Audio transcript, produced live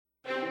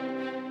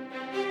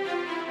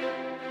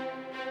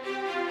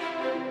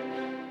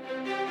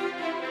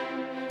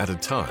At a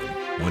time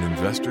when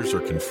investors are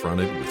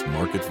confronted with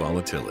market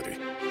volatility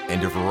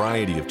and a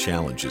variety of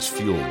challenges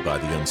fueled by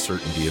the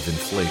uncertainty of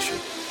inflation,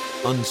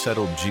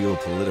 unsettled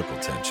geopolitical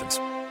tensions,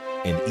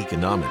 and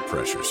economic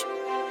pressures,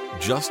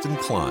 Justin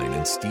Klein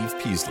and Steve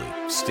Peasley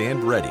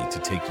stand ready to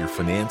take your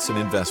finance and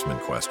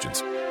investment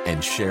questions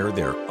and share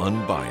their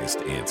unbiased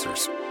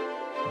answers.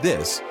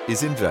 This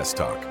is Invest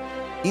Talk,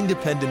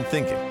 independent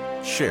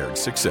thinking, shared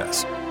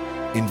success.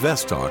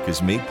 Invest Talk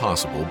is made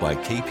possible by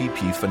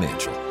KPP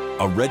Financial,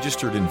 a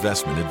registered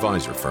investment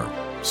advisor firm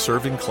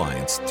serving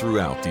clients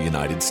throughout the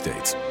United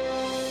States.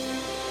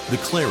 The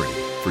clarity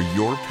for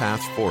your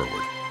path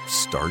forward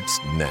starts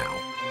now.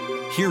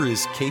 Here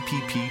is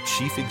KPP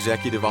Chief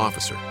Executive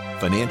Officer,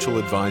 Financial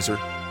Advisor,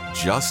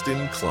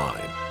 Justin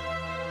Klein.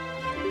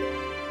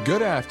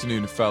 Good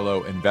afternoon,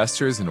 fellow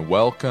investors, and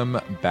welcome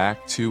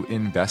back to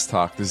Invest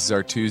Talk. This is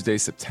our Tuesday,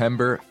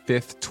 September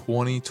 5th,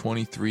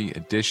 2023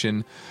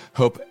 edition.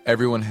 Hope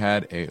everyone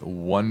had a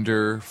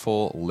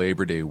wonderful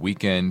Labor Day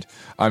weekend.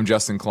 I'm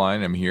Justin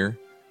Klein. I'm here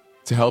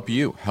to help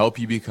you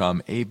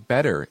become a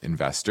better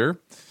investor.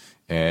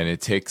 And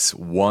it takes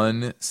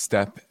one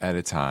step at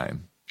a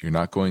time. You're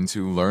not going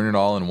to learn it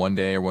all in one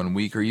day or 1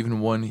 week or even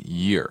 1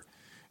 year.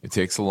 It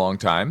takes a long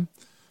time,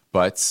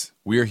 but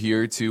we are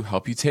here to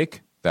help you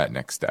take that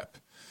next step,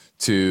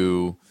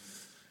 to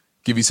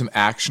give you some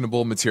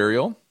actionable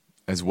material,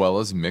 as well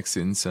as mix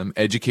in some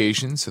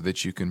education so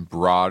that you can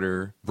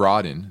broaden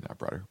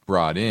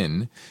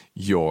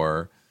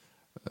your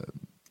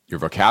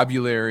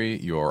vocabulary,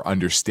 your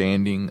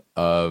understanding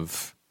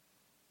of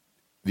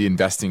the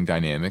investing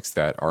dynamics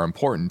that are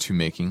important to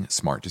making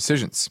smart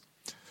decisions.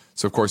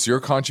 So, of course, your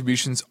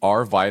contributions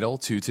are vital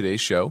to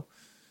today's show.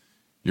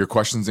 Your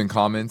questions and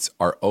comments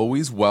are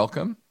always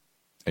welcome.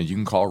 And you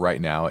can call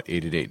right now at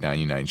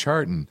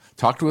 888-99-CHART and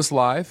talk to us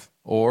live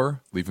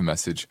or leave a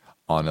message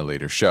on a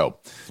later show.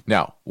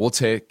 Now, we'll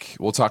talk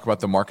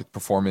about the market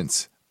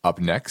performance up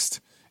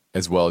next,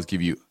 as well as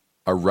give you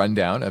a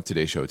rundown of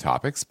today's show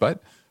topics.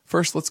 But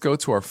first, let's go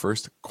to our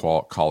first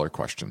caller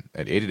question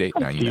at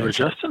 888-99-CHART.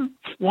 Justin,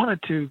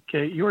 wanted to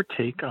get your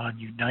take on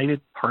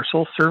United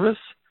Parcel Service.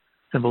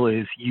 Symbol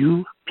is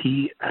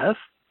UPS.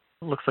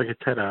 Looks like it's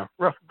had a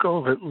rough go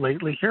of it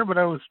lately here, but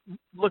I was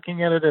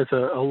looking at it as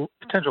a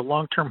potential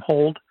long-term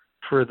hold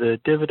for the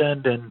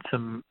dividend and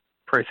some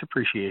price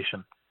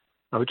appreciation.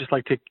 I would just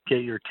like to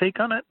get your take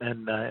on it,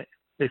 and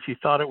if you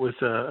thought it was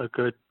a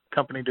good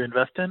company to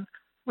invest in,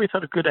 we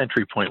thought a good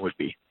entry point would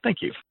be.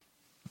 Thank you.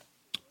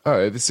 All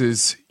right, this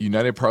is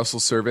United Parcel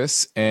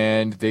Service,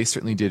 and they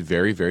certainly did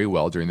very, very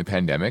well during the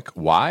pandemic.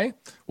 Why?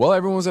 Well,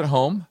 everyone was at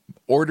home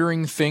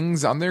ordering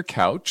things on their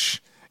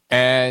couch,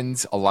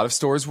 and a lot of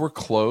stores were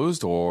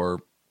closed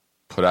or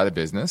put out of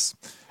business.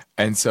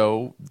 And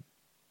so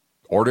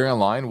ordering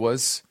online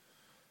was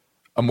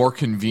a more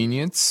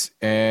convenient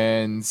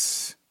and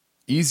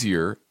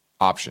easier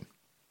option.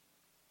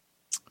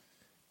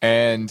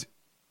 And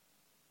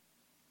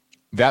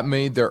that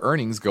made their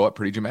earnings go up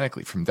pretty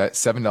dramatically from that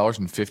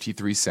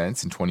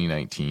 $7.53 in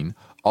 2019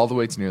 all the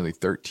way to nearly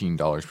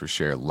 $13 per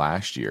share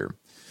last year.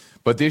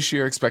 But this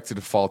year expected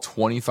to fall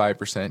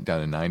 25% down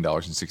to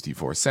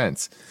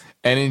 $9.64.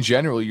 And in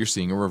general, you're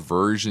seeing a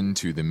reversion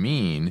to the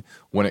mean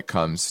when it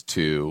comes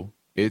to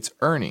its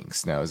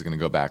earnings. Now, is it going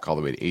to go back all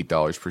the way to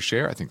 $8 per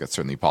share? I think that's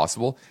certainly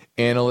possible.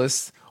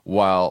 Analysts,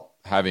 while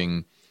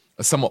having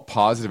a somewhat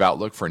positive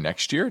outlook for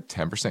next year,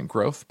 10%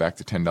 growth back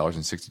to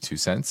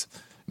 $10.62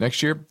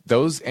 next year,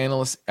 those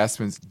analyst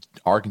estimates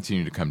are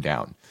continuing to come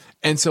down.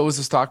 And so is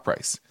the stock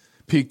price.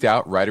 Peaked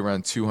out right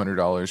around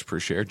 $200 per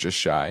share, just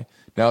shy.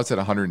 Now it's at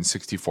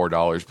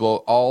 $164, below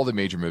all the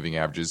major moving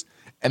averages,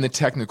 and the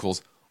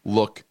technicals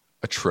look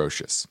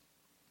atrocious.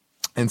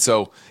 And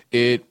so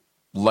it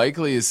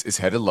likely is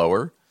headed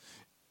lower,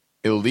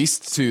 at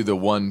least to the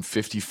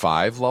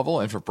 155 level.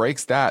 And if it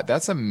breaks that,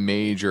 that's a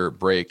major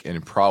break,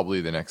 and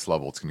probably the next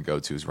level it's going to go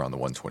to is around the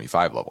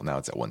 125 level. Now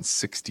it's at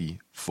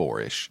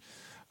 164-ish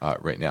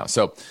right now.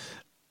 So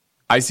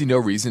I see no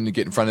reason to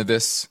get in front of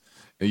this.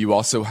 You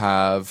also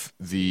have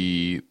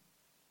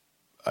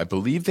I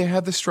believe they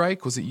had the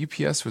strike. Was it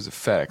UPS or was it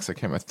FedEx?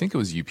 I think it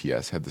was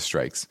UPS had the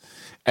strikes.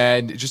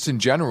 And just in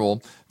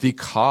general, the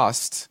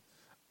cost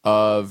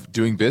of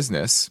doing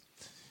business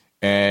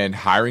and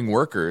hiring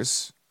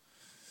workers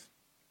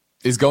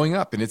is going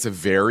up. And it's a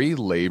very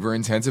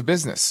labor-intensive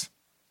business.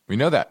 We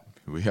know that.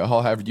 We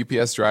all have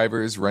UPS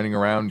drivers running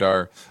around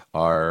our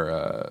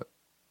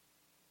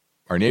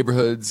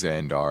neighborhoods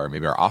and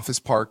maybe our office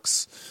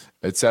parks,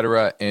 et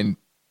cetera. And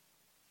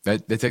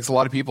that takes a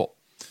lot of people.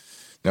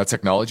 Now,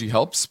 technology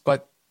helps,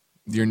 but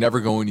you're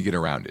never going to get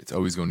around it. It's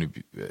always going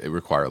to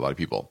require a lot of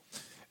people.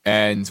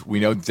 And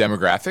we know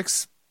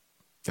demographic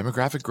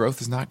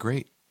growth is not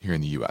great here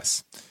in the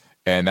U.S.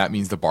 And that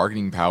means the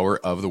bargaining power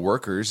of the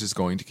workers is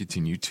going to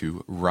continue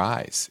to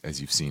rise, as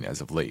you've seen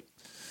as of late.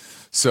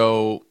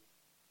 So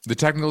the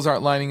technicals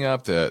aren't lining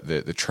up,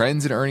 the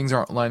trends in earnings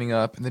aren't lining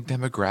up, and the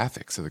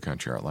demographics of the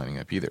country aren't lining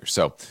up either.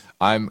 So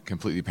I'm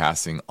completely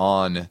passing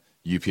on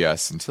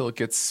UPS until it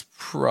gets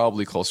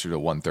probably closer to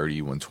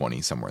 130,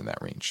 120, somewhere in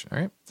that range. All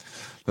right.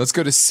 Let's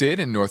go to Sid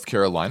in North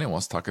Carolina and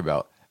wants to talk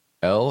about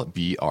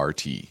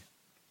LBRT.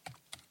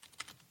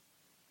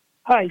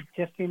 Hi,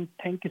 Justin.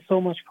 Thank you so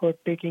much for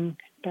taking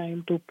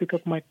time to pick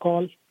up my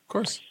call. Of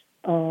course.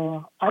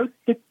 I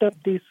picked up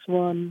this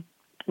one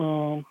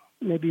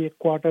maybe a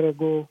quarter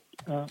ago.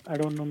 I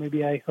don't know,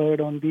 maybe I heard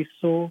on this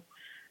show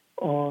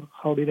or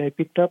how did I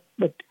pick it up,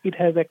 but it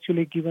has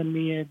actually given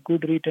me a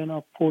good return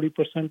of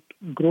 40%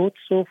 growth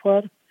so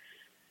far.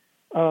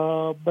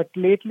 But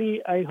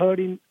lately I heard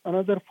in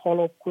another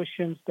follow-up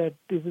questions that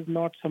this is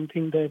not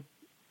something that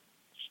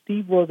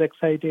Steve was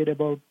excited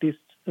about this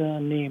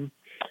name.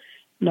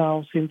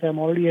 Now, since I'm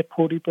already at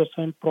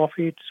 40%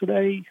 profit, should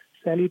I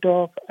sell it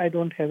off? I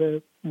don't have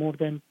a more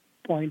than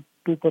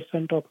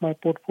 0.2% of my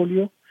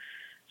portfolio.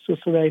 So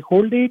should I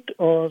hold it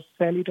or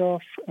sell it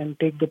off and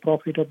take the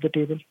profit off the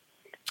table?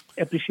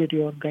 Appreciate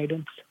your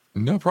guidance.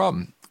 No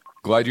problem.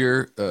 Glad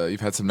you've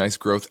had some nice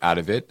growth out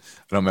of it.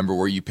 I don't remember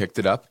where you picked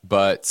it up,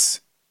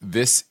 but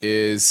this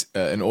is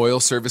an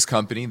oil service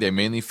company. They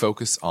mainly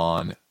focus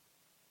on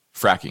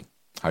fracking,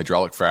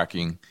 hydraulic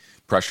fracking,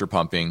 pressure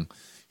pumping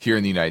here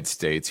in the United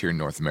States, here in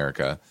North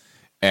America.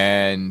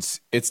 And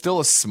it's still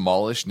a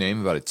smallish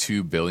name, about a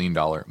 $2 billion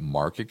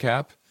market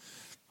cap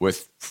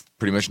with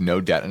pretty much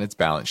no debt on its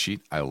balance sheet.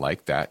 I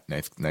like that.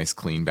 Nice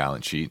clean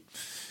balance sheet.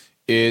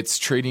 It's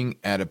trading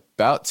at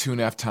about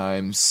 2.5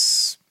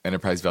 times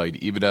enterprise value to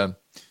EBITDA.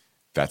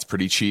 That's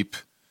pretty cheap.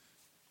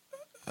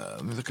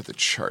 Let me look at the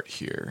chart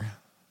here.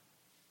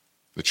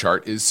 The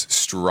chart is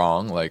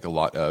strong, like a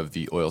lot of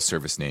the oil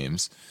service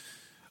names.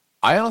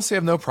 I honestly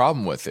have no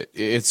problem with it.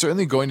 It's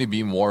certainly going to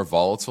be more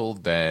volatile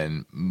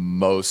than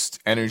most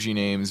energy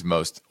names,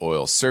 most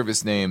oil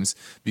service names,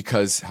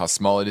 because how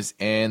small it is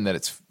and that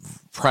it's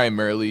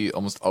primarily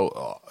almost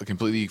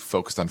completely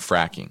focused on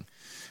fracking.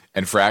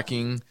 And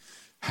fracking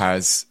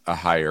has a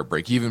higher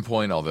break-even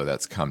point, although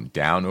that's come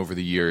down over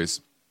the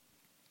years.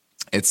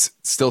 It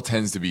still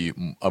tends to be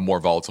a more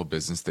volatile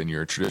business than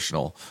your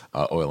traditional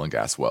oil and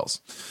gas wells.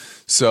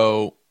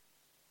 So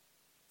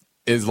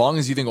as long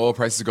as you think oil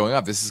prices are going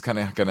up, this is kind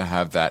of going to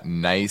have that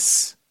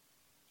nice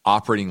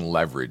operating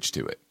leverage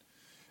to it.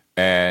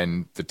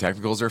 And the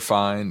technicals are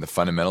fine. The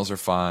fundamentals are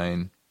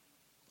fine.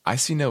 I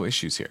see no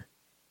issues here,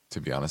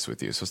 to be honest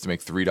with you. It's supposed to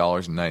make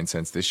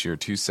 $3.09 this year,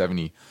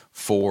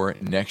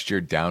 $2.74 next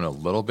year, down a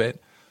little bit.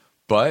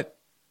 But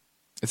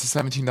it's a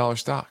 $17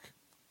 stock.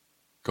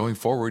 Going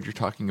forward, you're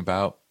talking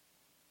about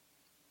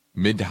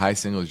mid to high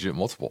single-digit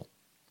multiple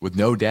with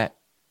no debt,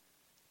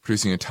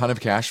 producing a ton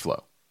of cash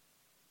flow.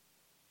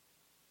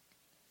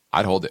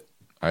 I'd hold it.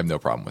 I have no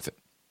problem with it.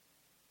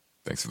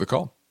 Thanks for the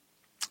call.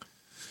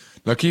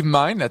 Now, keep in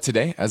mind that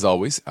today, as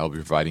always, I'll be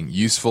providing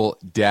useful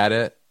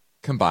data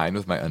combined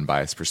with my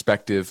unbiased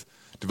perspective,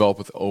 developed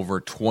with over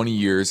 20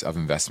 years of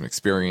investment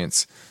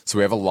experience. So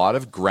we have a lot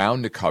of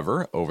ground to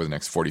cover over the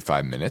next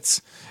 45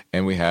 minutes,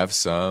 and we have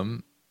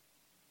some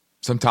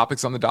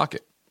topics on the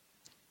docket.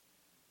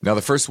 Now,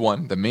 the first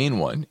one, the main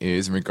one,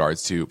 is in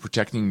regards to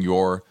protecting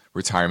your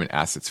retirement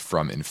assets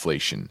from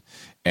inflation.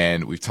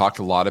 And we've talked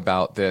a lot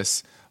about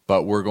this,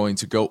 but we're going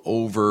to go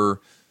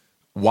over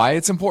why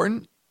it's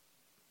important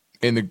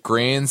in the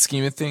grand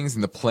scheme of things,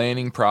 in the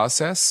planning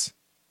process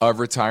of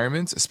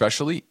retirement,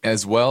 especially,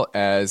 as well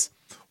as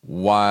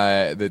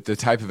why the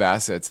type of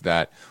assets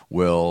that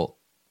will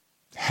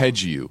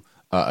hedge you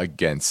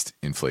against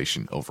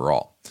inflation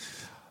overall.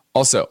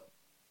 Also,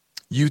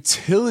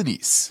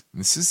 utilities.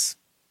 This is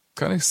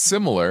kind of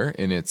similar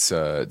in its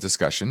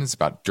discussion. It's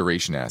about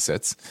duration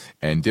assets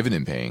and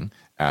dividend-paying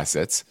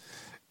assets.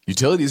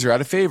 Utilities are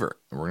out of favor.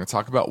 And we're going to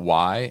talk about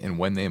why and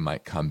when they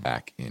might come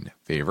back in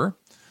favor.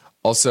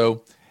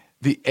 Also,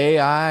 the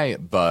AI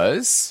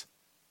buzz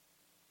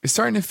is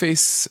starting to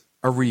face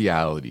a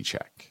reality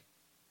check.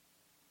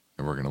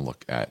 And we're going to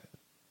look at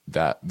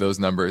those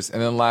numbers.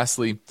 And then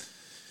lastly,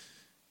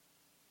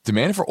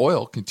 demand for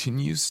oil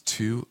continues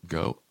to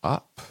go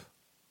up.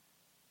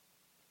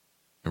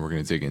 And we're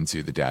going to dig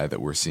into the data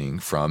that we're seeing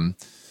from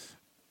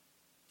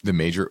the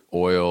major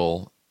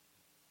oil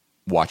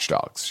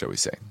watchdogs, shall we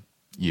say.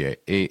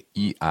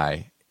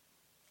 EIA.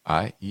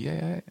 I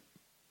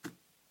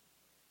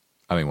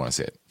don't even want to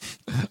say it.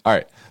 All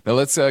right. Now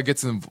let's we're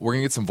going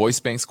to get some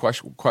voice banks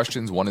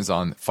questions. One is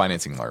on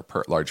financing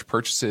large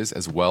purchases,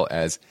 as well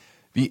as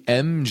the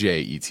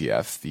MJ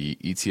ETF, the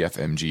ETF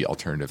MG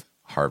Alternative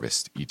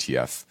Harvest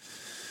ETF.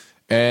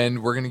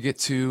 And we're going to get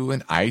to an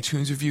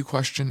iTunes review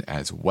question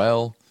as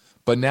well.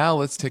 But now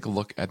let's take a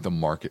look at the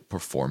market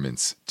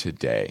performance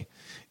today.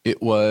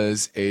 It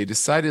was a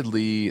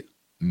decidedly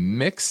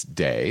mixed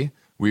day.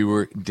 We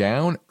were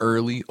down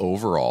early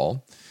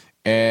overall,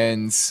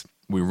 and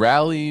we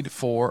rallied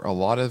for a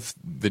lot of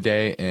the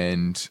day,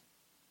 and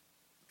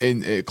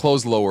it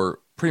closed lower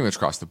pretty much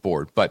across the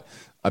board. But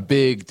a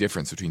big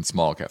difference between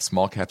small caps.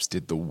 Small caps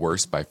did the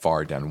worst by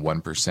far, down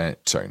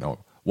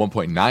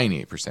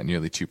 1.98%,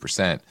 nearly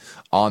 2%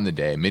 on the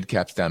day. Mid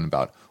caps down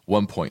about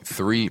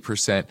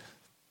 1.3%.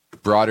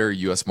 Broader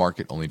U.S.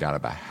 market only down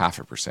about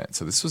 0.5%.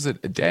 So this was a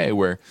day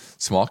where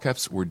small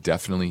caps were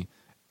definitely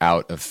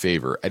out of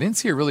favor. I didn't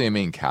see really a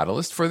main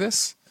catalyst for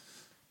this,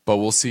 but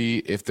we'll see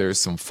if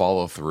there's some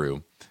follow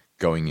through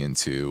going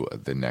into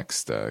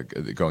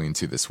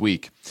this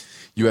week.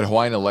 You had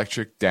Hawaiian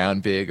Electric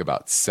down big,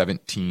 about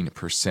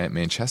 17%.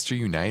 Manchester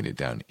United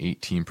down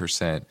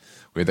 18%.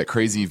 We had that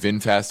crazy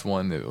VinFast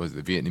one that was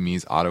the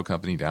Vietnamese auto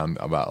company down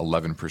about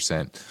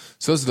 11%.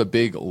 So those are the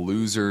big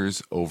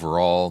losers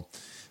overall.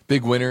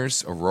 Big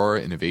winners,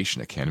 Aurora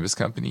Innovation, a cannabis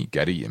company,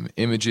 Getty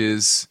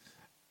Images.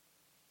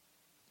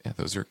 Yeah,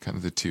 those are kind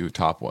of the two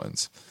top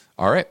ones.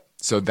 All right,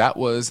 so that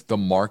was the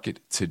market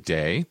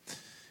today.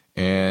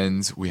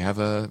 And we have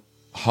a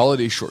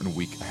holiday shortened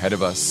week ahead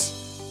of us.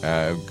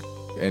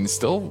 And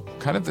still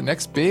kind of the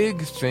next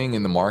big thing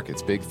in the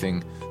markets, big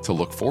thing to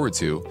look forward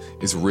to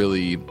is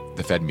really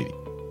the Fed meeting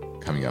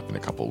coming up in a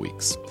couple of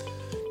weeks.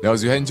 Now,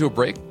 as we head into a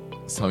break,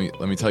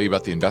 let me tell you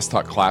about the Invest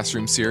Talk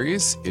Classroom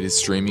series. It is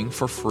streaming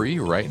for free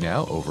right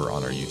now over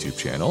on our YouTube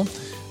channel.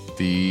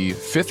 The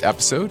 5th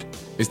episode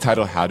is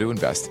titled How to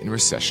Invest in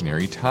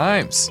Recessionary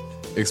Times.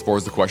 It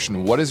explores the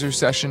question, what is a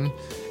recession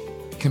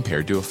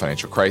compared to a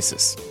financial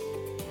crisis?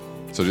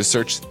 So just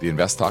search the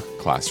Invest Talk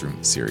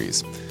Classroom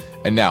series.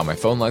 And now my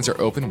phone lines are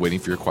open, waiting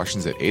for your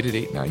questions at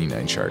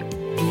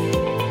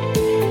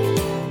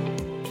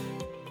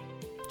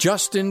 888-99-CHART.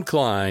 Justin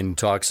Klein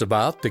talks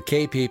about the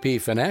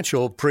KPP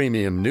Financial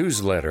Premium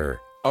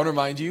Newsletter. I want to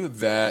remind you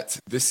that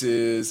this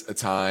is a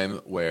time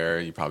where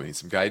you probably need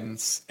some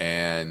guidance,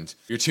 and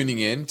you're tuning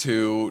in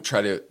to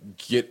try to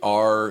get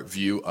our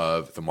view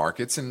of the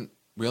markets. And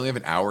we only have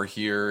an hour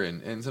here,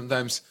 and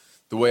sometimes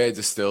the way I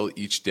distill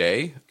each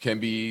day can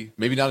be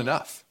maybe not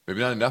enough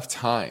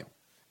time.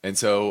 And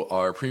so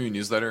our premium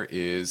newsletter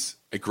is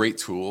a great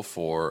tool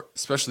for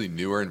especially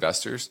newer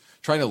investors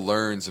trying to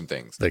learn some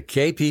things. The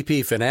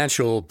KPP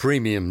Financial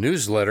Premium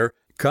Newsletter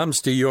comes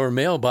to your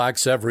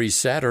mailbox every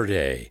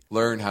Saturday.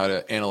 Learn how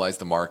to analyze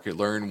the market,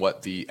 learn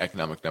what the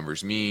economic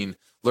numbers mean,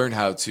 learn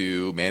how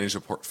to manage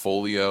a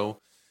portfolio,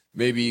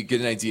 maybe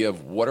get an idea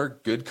of what are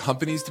good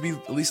companies to be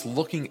at least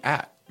looking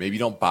at. Maybe you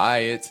don't buy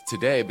it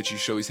today, but you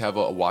should always have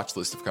a watch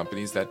list of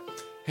companies that,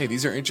 hey,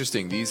 these are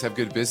interesting, these have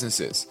good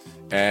businesses,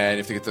 and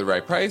if they get the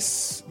right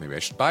price, maybe I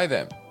should buy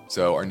them.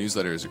 So our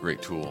newsletter is a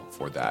great tool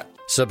for that.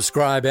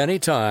 Subscribe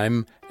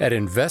anytime at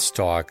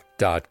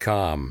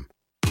investtalk.com.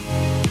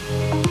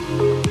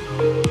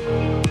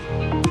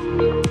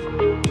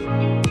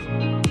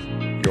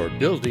 You're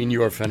building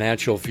your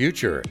financial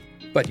future,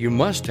 but you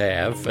must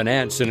have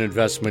finance and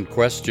investment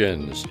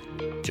questions.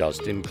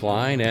 Justin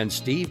Klein and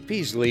Steve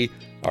Peasley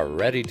are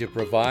ready to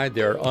provide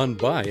their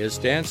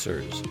unbiased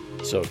answers.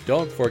 So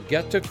don't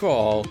forget to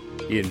call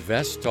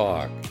Invest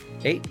Talk,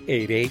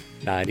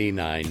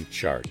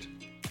 888-99-CHART.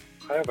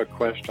 I have a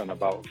question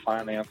about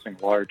financing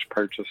large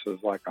purchases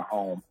like a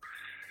home.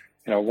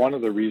 One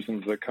of the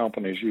reasons that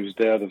companies use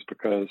debt is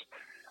because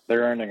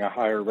they're earning a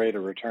higher rate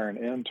of return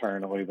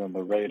internally than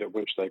the rate at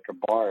which they could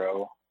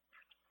borrow.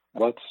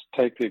 Let's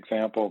take the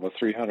example of a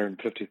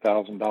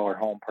 $350,000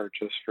 home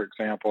purchase, for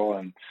example,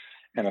 and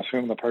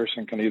assume the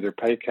person can either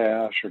pay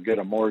cash or get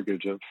a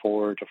mortgage at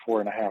 4 to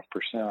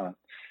 4.5%.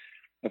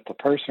 If the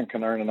person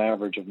can earn an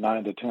average of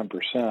 9 to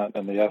 10%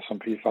 in the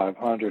S&P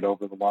 500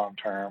 over the long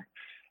term,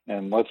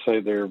 and let's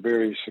say they're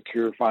very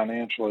secure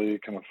financially,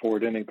 can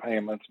afford any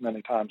payments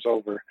many times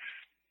over,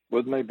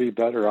 wouldn't they be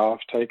better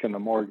off taking the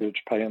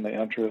mortgage, paying the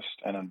interest,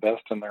 and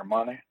investing their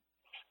money?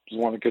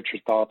 Just want to get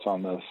your thoughts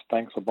on this.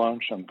 Thanks a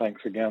bunch, and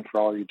thanks again for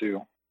all you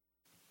do.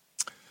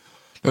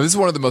 Now, this is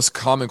one of the most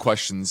common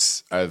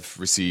questions I've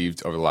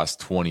received over the last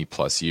 20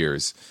 plus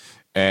years,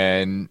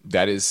 and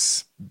that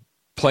is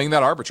playing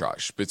that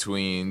arbitrage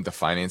between the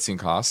financing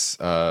costs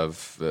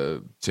of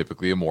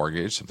typically a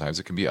mortgage, sometimes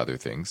it can be other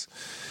things,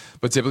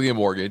 but typically a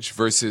mortgage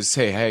versus,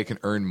 hey, I can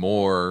earn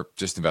more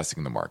just investing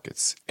in the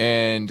markets.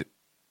 And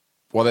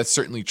while that's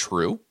certainly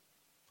true,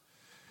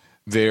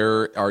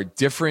 there are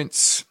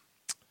different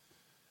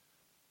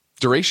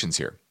durations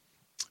here,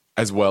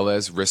 as well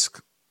as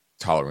risk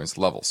tolerance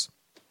levels.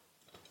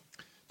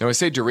 Now, when I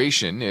say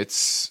duration,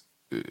 it's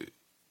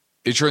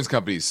insurance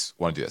companies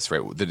want to do this,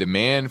 right? The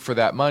demand for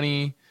that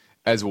money,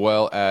 as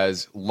well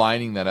as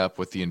lining that up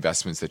with the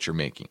investments that you're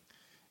making.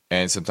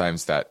 And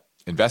sometimes that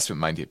investment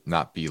might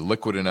not be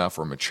liquid enough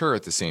or mature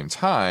at the same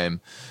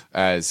time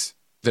as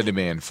the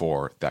demand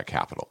for that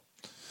capital.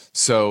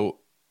 So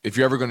if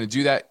you're ever going to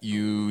do that,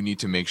 you need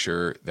to make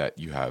sure that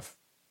you have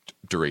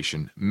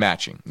duration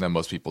matching. Now,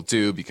 most people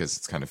do because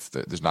it's kind of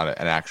there's not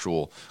an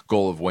actual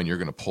goal of when you're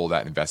going to pull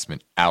that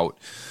investment out.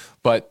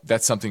 But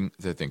that's something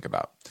to think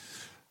about.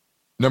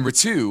 Number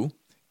two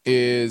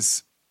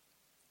is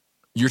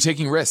you're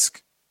taking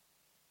risk.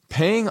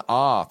 Paying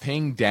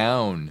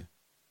down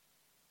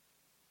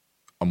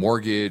a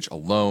mortgage, a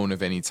loan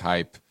of any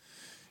type,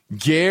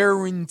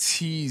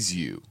 guarantees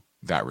you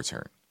that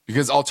return.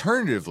 Because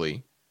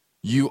alternatively,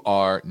 you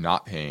are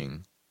not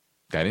paying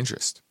that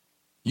interest.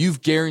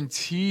 You've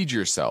guaranteed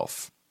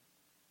yourself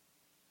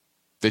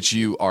that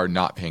you are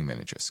not paying that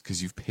interest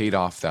because you've paid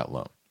off that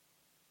loan.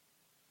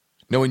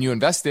 Now, when you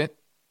invest it,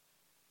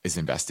 is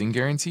investing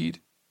guaranteed?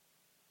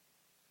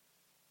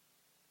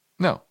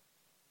 No.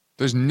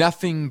 There's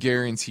nothing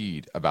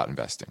guaranteed about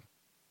investing.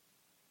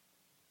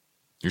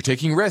 You're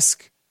taking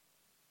risk.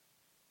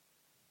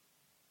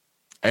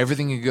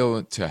 Everything can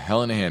go to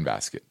hell in a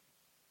handbasket.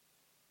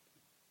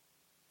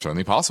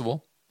 Certainly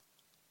possible.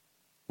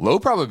 Low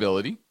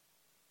probability,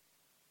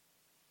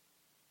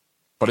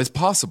 but it's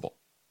possible.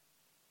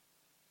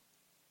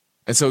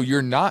 And so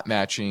you're not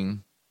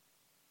matching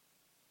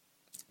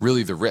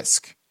really the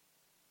risk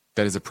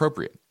that is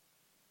appropriate.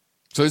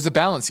 So there's a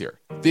balance here.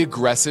 The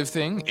aggressive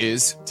thing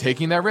is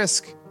taking that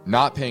risk,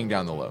 not paying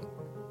down the loan.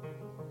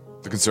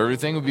 The conservative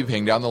thing would be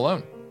paying down the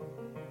loan.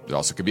 There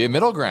also could be a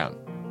middle ground,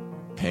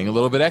 paying a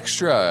little bit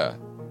extra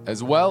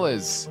as well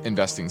as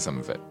investing some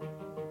of it.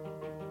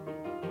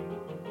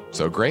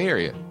 So gray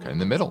area, kind of in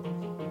the middle.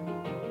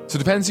 So it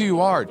depends who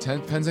you are. It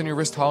depends on your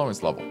risk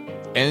tolerance level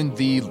and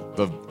the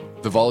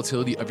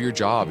volatility of your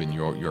job and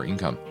your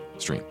income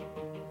stream.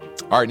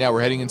 All right, now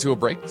we're heading into a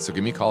break, so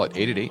give me a call at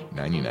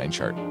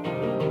 888-99-CHART.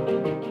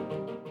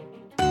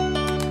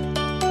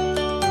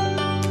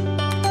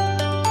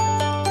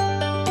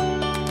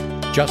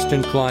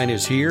 Justin Klein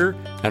is here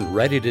and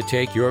ready to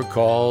take your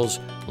calls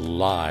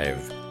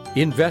live.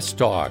 Invest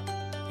Talk,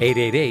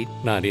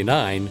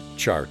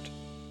 888-99-CHART.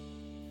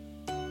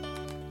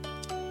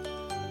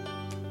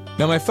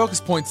 Now, my focus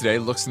point today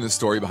looks in the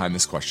story behind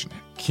this question.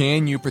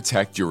 Can you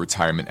protect your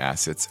retirement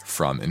assets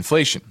from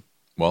inflation?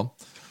 Well,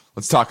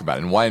 let's talk about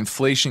it and why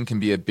inflation can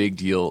be a big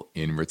deal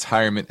in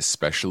retirement,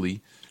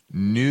 especially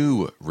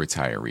new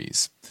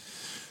retirees.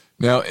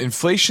 Now,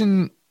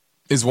 inflation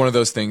is one of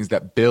those things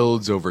that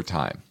builds over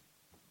time.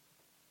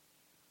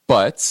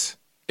 But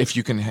if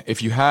you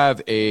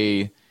have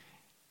a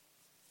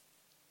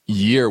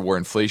year where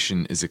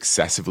inflation is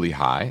excessively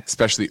high,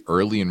 especially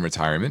early in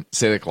retirement,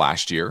 say like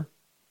last year,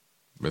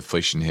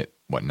 inflation hit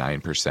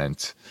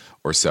 9%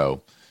 or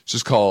so.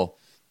 Let's call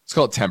it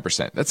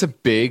 10%. That's a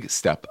big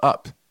step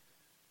up.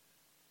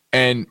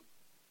 And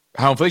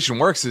how inflation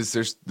works is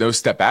there's no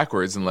step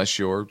backwards unless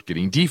you're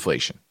getting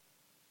deflation,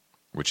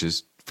 which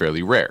is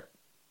fairly rare.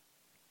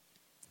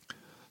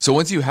 So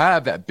once you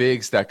have that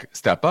big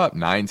step up,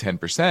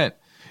 9-10%,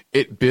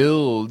 it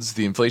builds,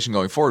 the inflation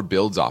going forward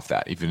builds off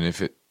that, even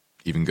if it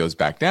even goes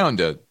back down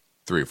to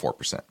 3 or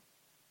 4%.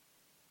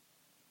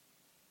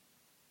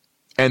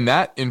 And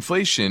that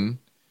inflation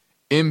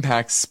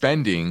impacts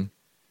spending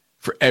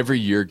for every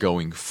year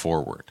going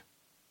forward.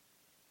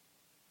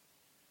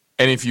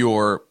 And if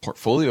your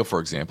portfolio, for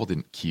example,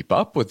 didn't keep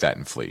up with that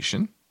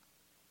inflation,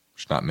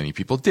 which not many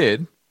people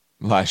did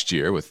last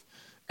year with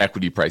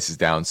equity prices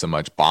down so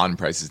much, bond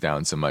prices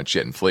down so much,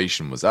 yet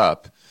inflation was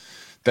up,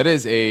 that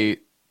is a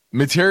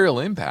material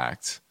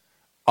impact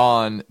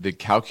on the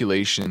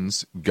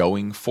calculations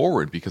going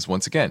forward. Because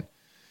once again,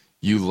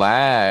 you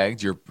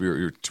lagged, your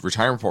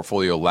retirement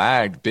portfolio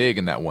lagged big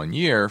in that 1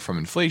 year from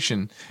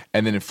inflation,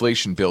 and then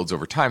inflation builds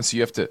over time. So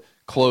you have to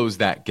close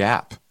that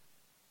gap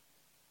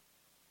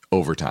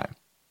over time.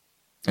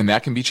 And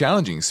that can be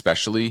challenging,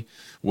 especially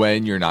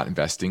when you're not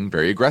investing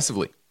very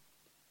aggressively.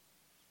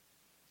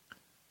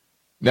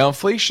 Now,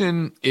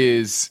 inflation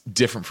is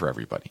different for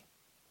everybody.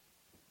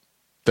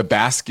 The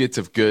baskets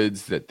of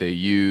goods that they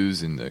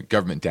use in the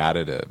government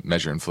data to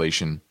measure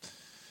inflation,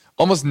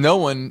 almost no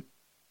one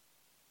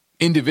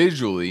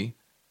individually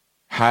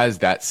has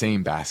that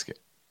same basket.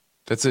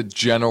 That's a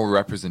general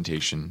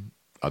representation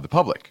of the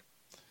public.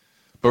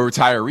 But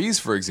retirees,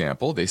 for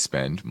example, they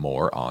spend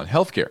more on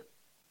healthcare.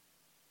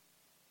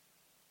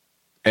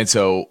 And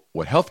so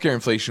what healthcare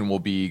inflation will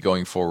be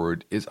going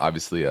forward is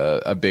obviously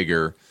a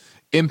bigger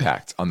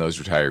impact on those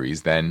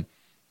retirees than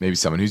maybe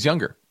someone who's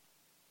younger,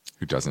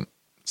 who doesn't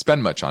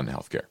spend much on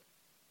healthcare.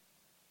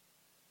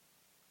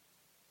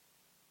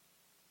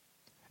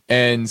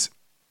 And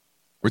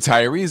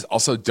retirees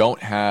also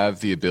don't have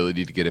the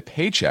ability to get a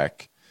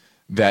paycheck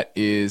that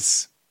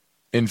is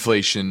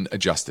inflation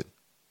adjusted.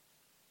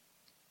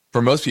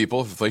 For most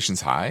people, if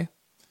inflation's high,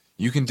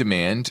 you can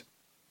demand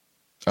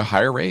a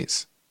higher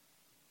raise.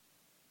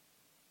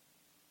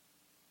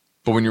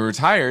 But when you're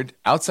retired,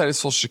 outside of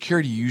Social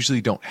Security, you usually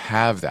don't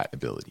have that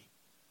ability,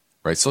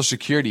 right? Social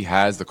Security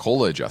has the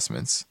COLA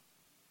adjustments.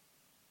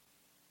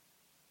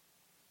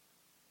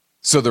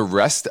 So the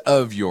rest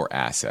of your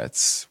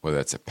assets, whether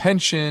that's a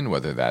pension,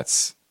 whether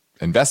that's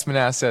investment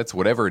assets,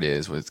 whatever it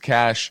is, whether it's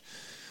cash,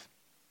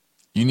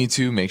 you need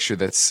to make sure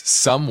that's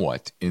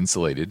somewhat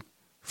insulated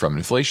from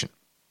inflation.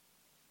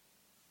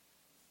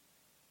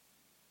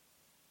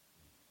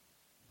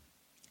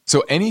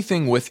 So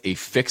anything with a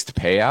fixed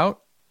payout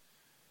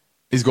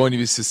is going to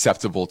be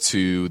susceptible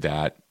to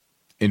that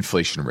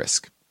inflation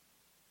risk.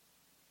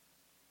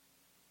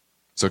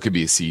 So it could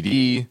be a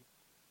CD,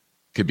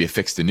 could be a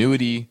fixed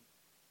annuity,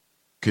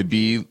 could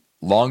be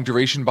long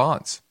duration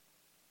bonds.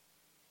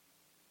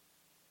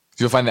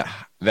 So you'll find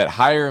that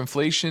higher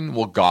inflation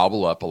will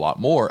gobble up a lot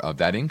more of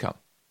that income.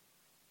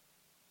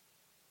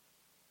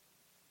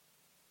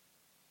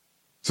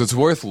 So it's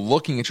worth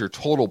looking at your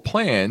total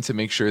plan to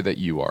make sure that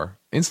you are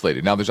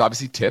insulated. Now, there's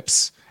obviously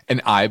TIPS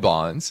and I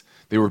bonds.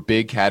 They were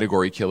big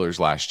category killers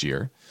last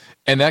year.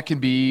 And that can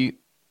be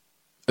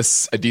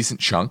a decent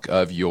chunk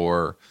of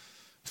your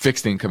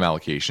fixed income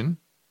allocation.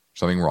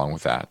 Something wrong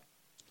with that.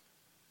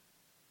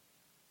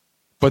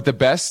 But the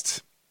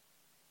best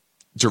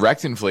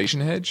direct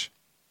inflation hedge,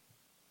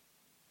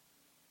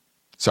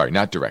 sorry,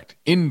 not direct,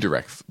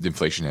 indirect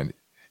inflation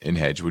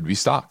hedge would be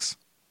stocks.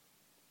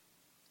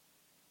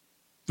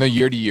 Now,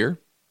 year to year,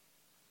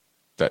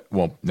 that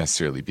won't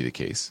necessarily be the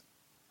case.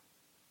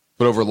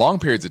 But over long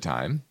periods of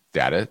time,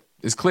 data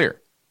is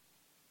clear.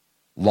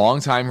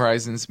 Long time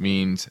horizons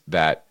means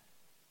that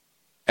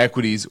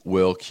equities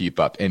will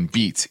keep up and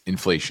beat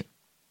inflation.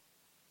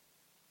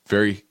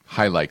 Very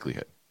high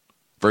likelihood.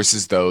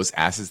 Versus those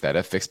assets that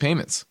have fixed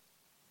payments.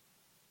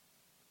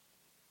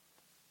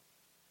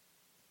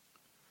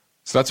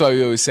 So that's why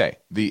we always say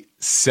the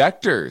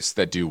sectors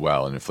that do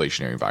well in an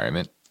inflationary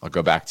environment, I'll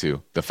go back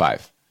to the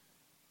 5.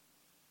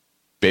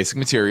 Basic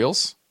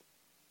materials,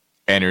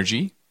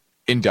 energy,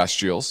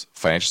 industrials,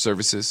 financial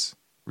services,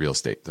 real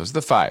estate. Those are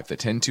the 5 that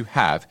tend to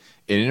have,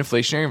 in an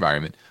inflationary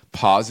environment,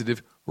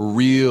 positive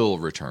real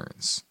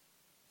returns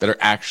that are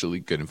actually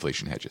good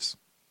inflation hedges.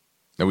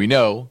 Now we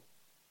know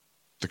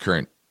the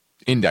current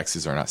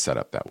indexes are not set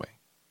up that way.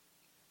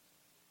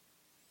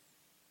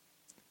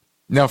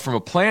 Now, from a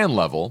plan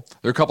level,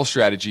 there are a couple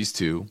strategies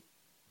to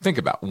think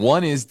about.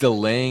 One is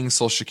delaying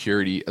Social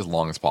Security as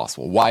long as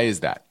possible. Why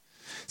is that?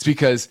 It's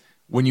because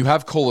when you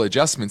have COLA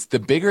adjustments, the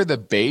bigger the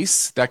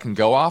base that can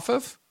go off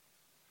of,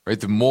 right?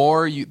 The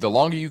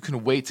longer you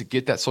can wait to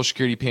get that Social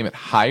Security payment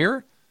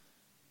higher,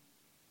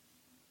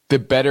 the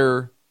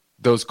better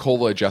those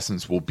COLA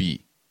adjustments will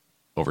be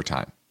over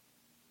time.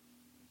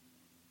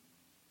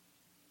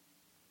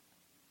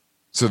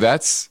 So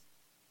that's,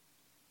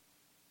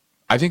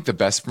 I think, the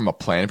best, from a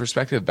plan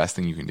perspective, best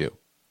thing you can do.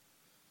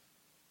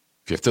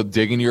 If you have to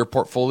dig into your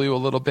portfolio a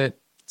little bit,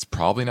 it's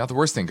probably not the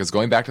worst thing, because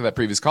going back to that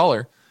previous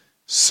caller,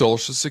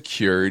 Social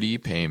Security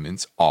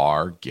payments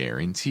are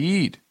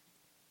guaranteed.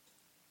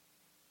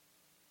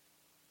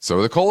 So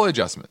are the COLA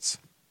adjustments.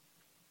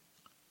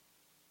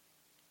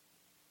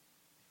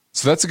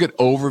 So that's a good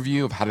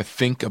overview of how to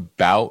think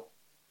about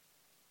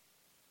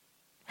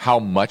how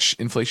much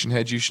inflation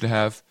hedge you should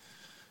have.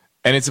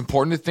 And it's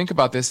important to think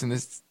about this in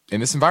this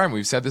environment.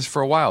 We've said this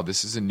for a while.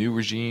 This is a new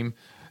regime.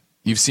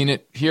 You've seen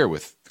it here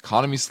with the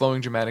economy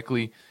slowing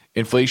dramatically.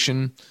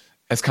 Inflation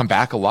has come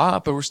back a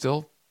lot, but we're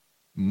still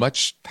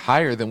much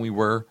higher than we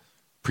were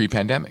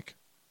pre-pandemic.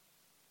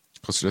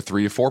 Closer to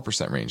 3 to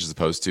 4% range as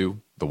opposed to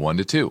the 1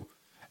 to 2.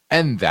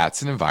 And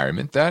that's an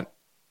environment that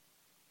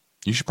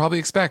you should probably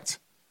expect.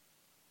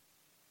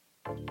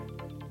 All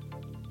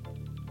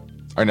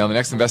right, now the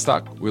next Invest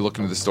Talk, we're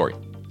looking at the story.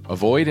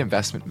 Avoiding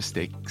investment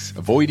mistakes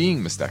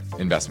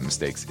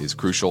is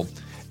crucial.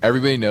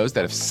 Everybody knows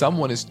that if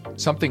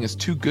something is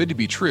too good to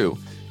be true,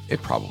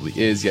 it probably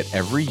is. Yet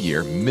every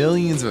year,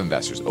 millions of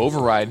investors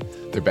override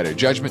their better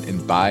judgment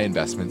and buy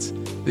investments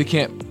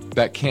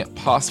that can't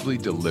possibly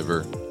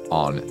deliver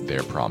on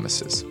their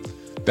promises.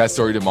 That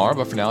story tomorrow,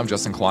 but for now, I'm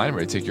Justin Klein. I'm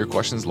ready to take your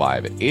questions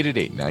live at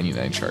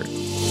 888-99-CHART.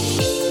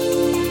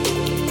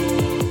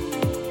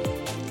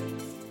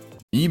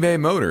 eBay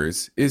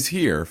Motors is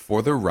here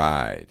for the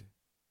ride.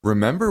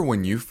 Remember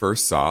when you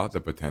first saw the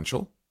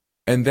potential?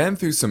 And then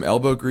through some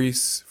elbow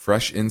grease,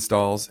 fresh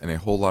installs, and a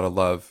whole lot of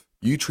love,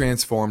 you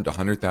transformed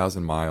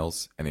 100,000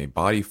 miles and a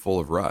body full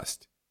of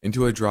rust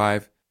into a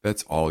drive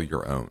that's all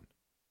your own.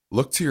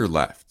 Look to your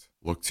left.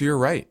 Look to your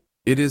right.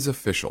 It is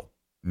official.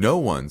 No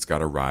one's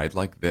got a ride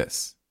like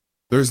this.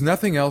 There's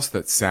nothing else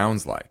that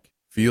sounds like,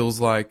 feels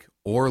like,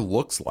 or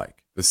looks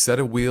like the set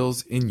of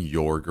wheels in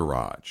your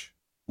garage.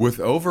 With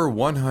over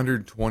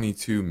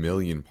 122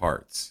 million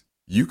parts,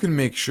 you can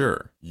make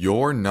sure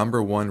your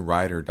number one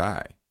ride or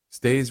die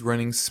stays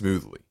running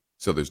smoothly,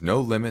 so there's no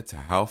limit to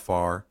how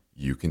far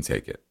you can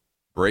take it.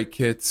 Brake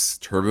kits,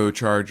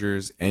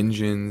 turbochargers,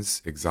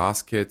 engines,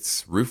 exhaust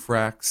kits, roof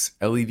racks,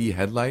 LED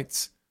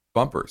headlights,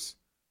 bumpers,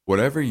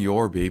 whatever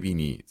your baby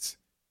needs,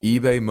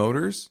 eBay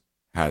Motors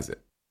has it.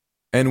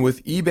 And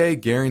with eBay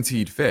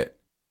Guaranteed Fit,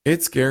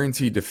 it's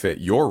guaranteed to fit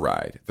your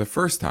ride the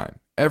first time,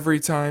 every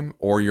time,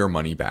 or your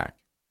money back.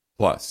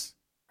 Plus,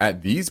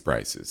 at these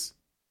prices,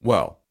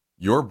 well,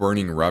 you're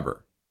burning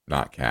rubber,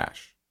 not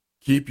cash.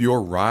 Keep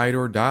your ride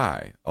or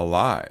die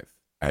alive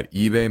at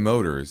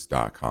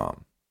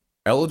ebaymotors.com.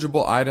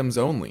 Eligible items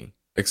only.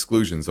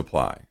 Exclusions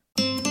apply.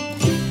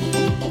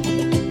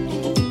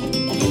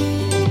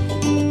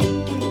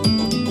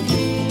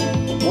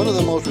 One of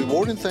the most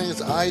rewarding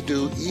things I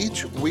do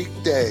each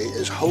weekday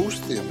is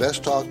host the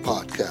Invest Talk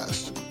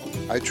podcast.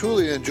 I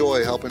truly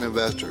enjoy helping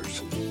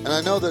investors, and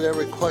I know that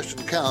every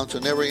question counts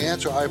and every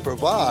answer I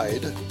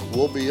provide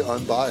will be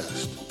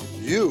unbiased.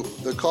 You,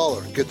 the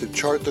caller, get to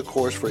chart the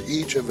course for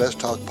each Invest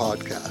Talk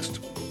podcast.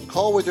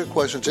 Call with your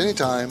questions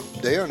anytime,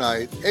 day or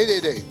night,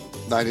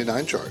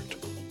 888-99-CHART.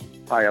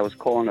 Hi, I was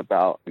calling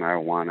about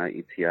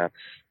marijuana ETFs,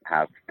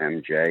 have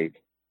MJ.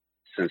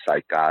 Since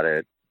I got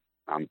it,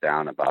 I'm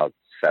down about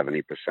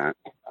 70%.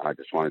 I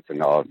just wanted to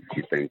know if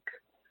you think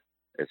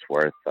it's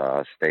worth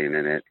staying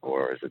in it,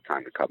 or is it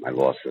time to cut my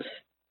losses?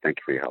 Thank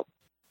you for your help.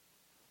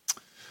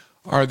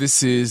 All right,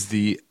 this is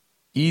the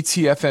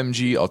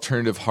ETFMG,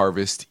 Alternative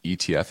Harvest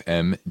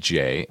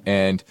ETFMJ.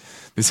 And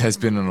this has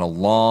been on a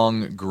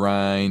long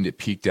grind. It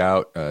peaked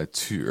out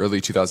to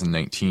early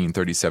 2019,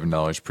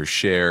 $37 per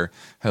share.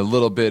 Had a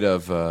little bit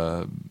of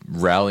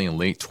rally in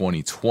late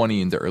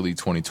 2020 into early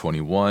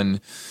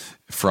 2021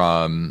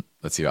 from,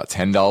 let's see, about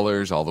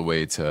 $10 all the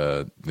way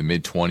to the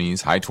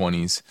mid-20s, high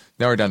 20s.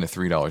 Now we're down to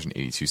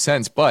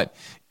 $3.82, but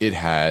it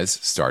has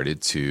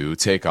started to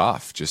take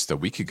off. Just a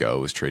week ago,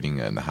 it was trading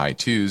in the high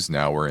 2s.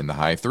 Now we're in the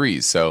high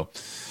 3s. So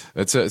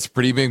it's a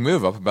pretty big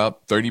move, up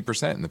about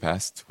 30% in the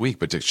past week.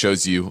 But it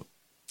shows you,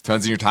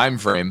 depends on your time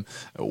frame,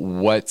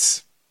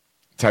 what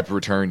type of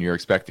return you're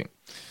expecting.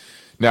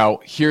 Now,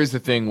 here's the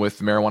thing with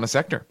the marijuana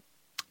sector.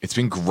 It's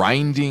been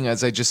grinding,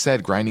 as I just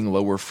said, grinding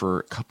lower for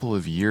a couple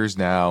of years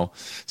now.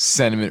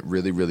 Sentiment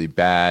really, really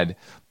bad.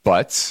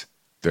 But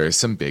there's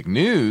some big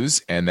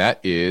news, and that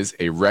is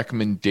a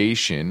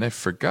recommendation. I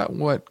forgot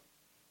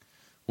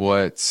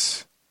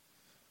which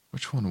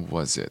one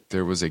was it?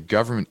 There was a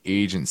government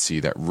agency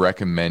that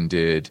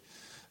recommended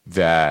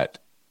that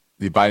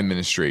the Biden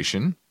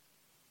administration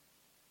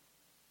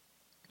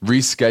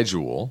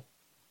reschedule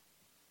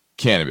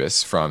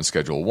cannabis from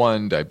Schedule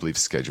 1 to, I believe,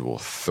 Schedule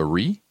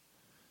 3.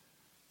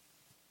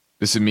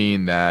 This would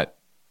mean that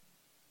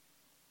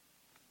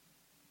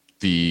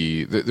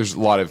there's a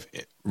lot of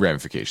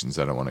ramifications.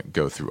 I don't want to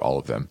go through all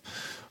of them.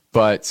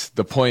 But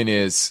the point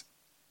is,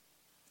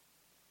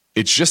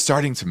 it's just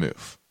starting to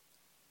move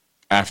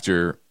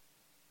after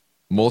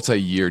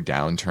multi-year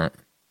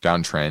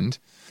downtrend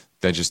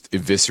that just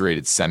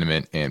eviscerated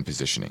sentiment and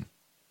positioning.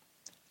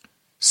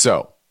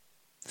 So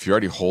if you're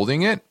already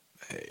holding it,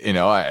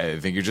 I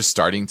think you're just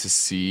starting to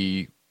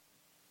see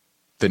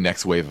the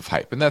next wave of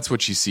hype. And that's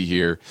what you see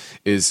here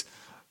is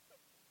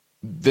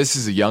this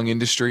is a young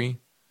industry.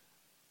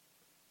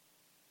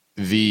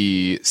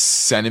 The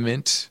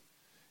sentiment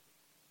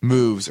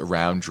moves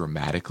around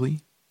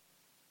dramatically.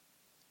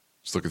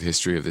 Just look at the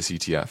history of this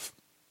ETF.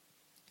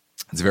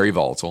 It's very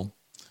volatile.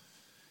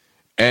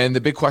 And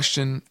the big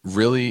question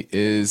really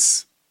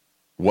is,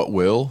 what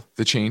will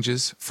the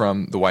changes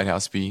from the White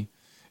House be?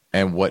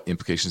 And what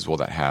implications will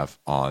that have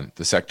on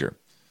the sector?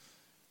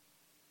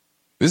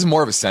 This is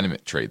more of a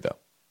sentiment trade, though.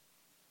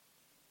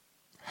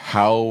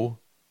 How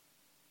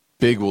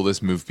big will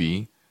this move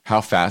be?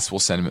 How fast will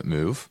sentiment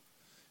move?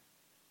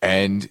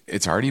 And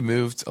it's already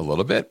moved a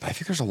little bit, but I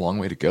think there's a long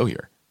way to go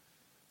here.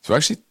 So I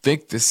actually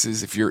think this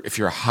is, if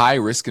you're a high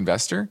risk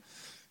investor,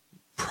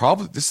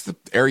 probably this is the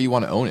area you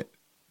want to own it.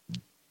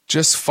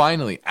 Just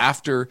finally,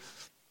 after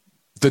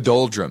the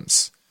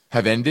doldrums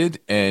have ended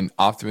and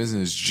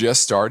optimism is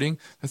just starting,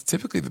 that's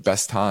typically the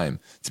best time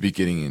to be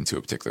getting into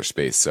a particular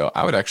space. So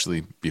I would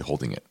actually be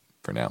holding it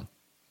for now.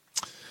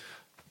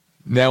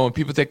 Now, when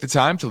people take the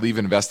time to leave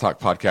an Invest Talk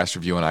podcast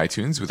review on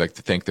iTunes, we'd like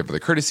to thank them for their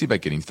courtesy by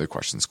getting to their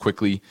questions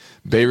quickly.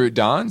 Beirut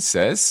Don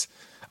says,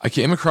 I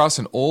came across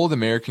an old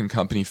American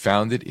company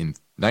founded in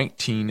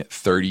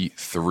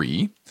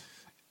 1933.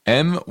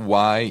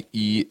 MYE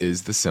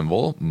is the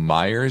symbol,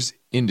 Myers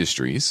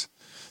Industries.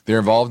 They're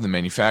involved in the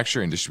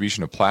manufacture and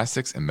distribution of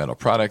plastics and metal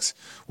products.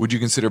 Would you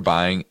consider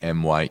buying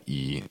MYE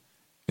in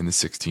the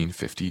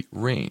 1650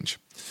 range?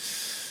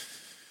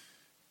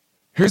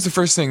 Here's the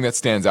first thing that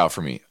stands out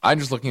for me. I'm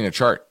just looking at a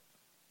chart.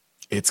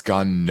 It's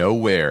gone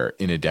nowhere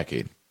in a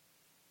decade.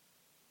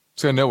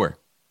 It's gone nowhere.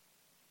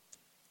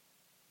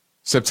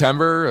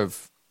 September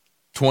of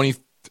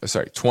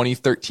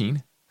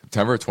 2013,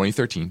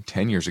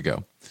 10 years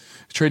ago,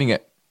 it's trading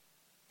at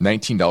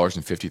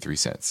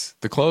 $19.53.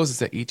 The close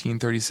is at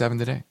 $18.37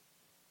 today.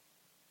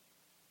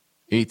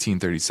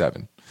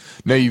 $18.37.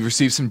 Now, you've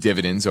received some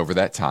dividends over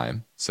that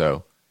time,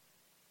 so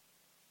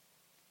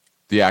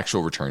the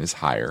actual return is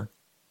higher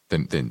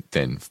than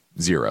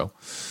zero,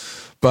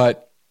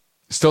 but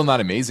still not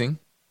amazing.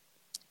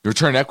 The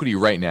return on equity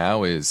right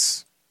now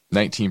is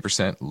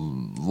 19%.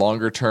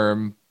 Longer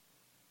term,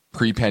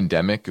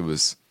 pre-pandemic, it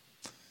was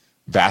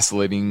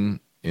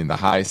vacillating in the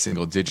high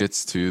single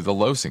digits to the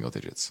low single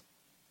digits.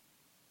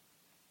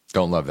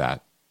 Don't love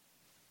that.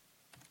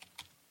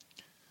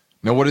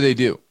 Now, what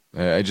do?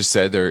 I just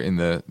said they're in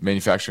the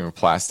manufacturing of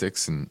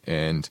plastics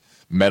and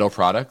metal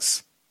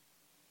products.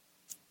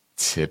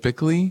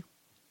 Typically,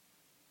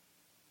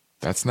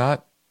 that's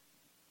what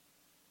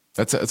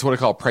I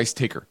call a price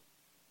taker.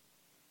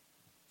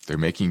 They're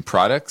making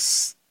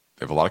products.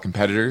 They have a lot of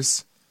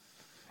competitors,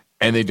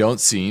 and they don't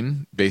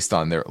seem, based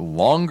on their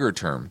longer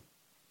term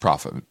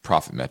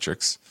profit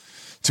metrics,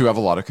 to have a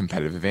lot of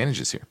competitive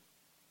advantages here.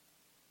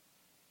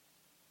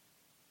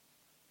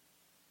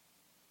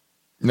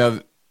 Now,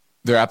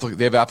 they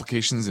have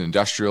applications in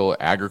industrial,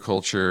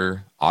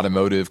 agriculture,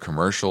 automotive,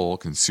 commercial,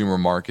 consumer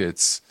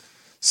markets.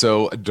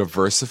 So a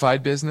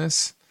diversified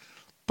business,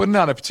 but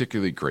not a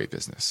particularly great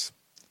business.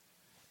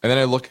 And then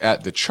I look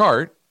at the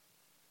chart.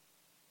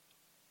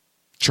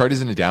 Chart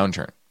is in a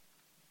downturn.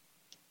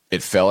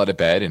 It fell out of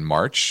bed in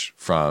March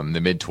from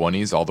the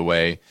mid-20s all the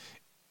way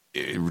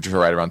to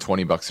right around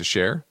 $20 a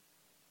share.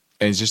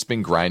 And it's just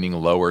been grinding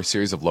lower,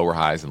 series of lower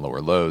highs and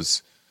lower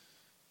lows.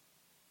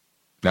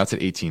 Now it's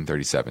at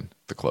 $18.37,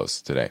 the close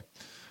today.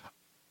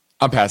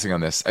 I'm passing on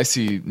this. I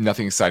see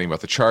nothing exciting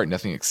about the chart,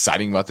 nothing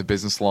exciting about the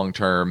business long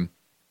term.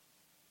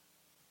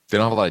 They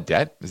don't have a lot of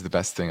debt is the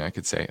best thing I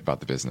could say about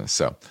the business.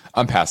 So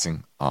I'm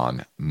passing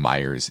on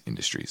Myers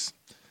Industries.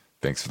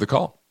 Thanks for the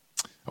call,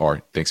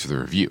 or thanks for the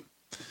review.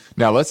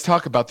 Now let's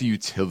talk about the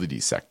utility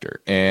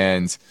sector.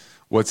 And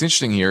what's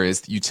interesting here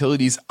is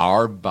utilities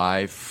are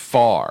by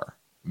far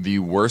the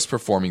worst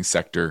performing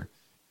sector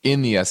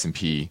in the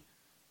S&P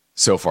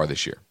so far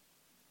this year.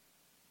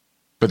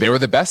 But they were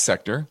the best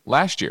sector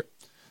last year.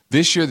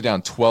 This year, they're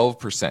down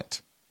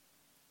 12%.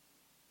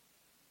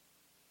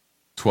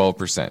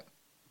 12%.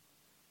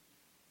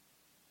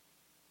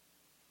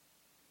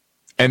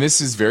 And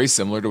this is very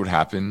similar to what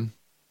happened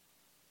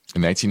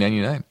in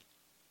 1999.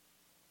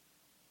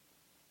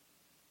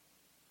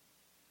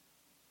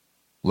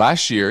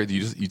 Last year, the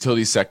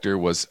utility sector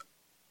was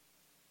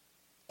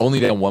only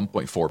down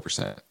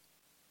 1.4%.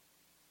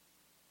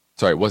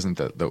 Sorry, it wasn't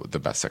the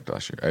best sector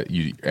last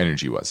year.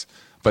 Energy was,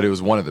 but it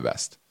was one of the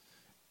best.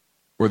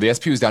 Where the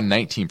SP was down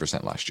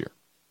 19% last year.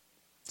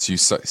 So you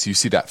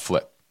see that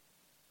flip.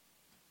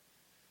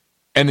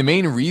 And the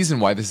main reason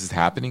why this is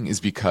happening is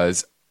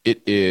because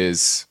it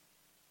is,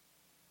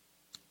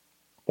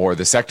 or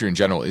the sector in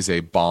general, is a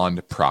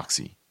bond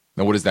proxy.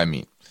 Now, what does that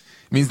mean?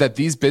 It means that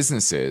these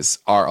businesses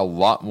are a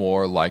lot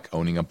more like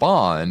owning a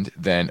bond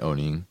than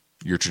owning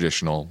your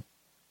traditional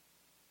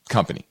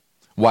company.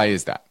 Why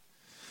is that?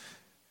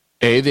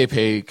 A, they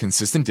pay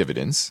consistent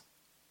dividends,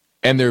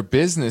 and their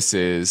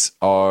businesses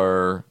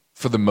are,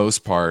 for the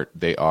most part,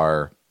 they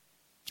are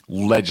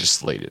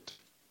legislated,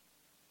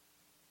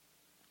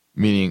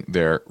 meaning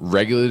they're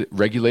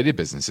regulated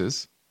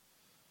businesses.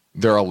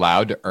 They're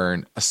allowed to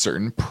earn a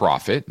certain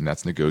profit, and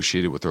that's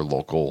negotiated with their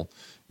local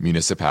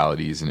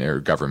municipalities and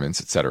their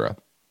governments, etc.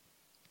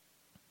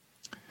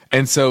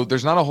 And so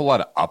there's not a whole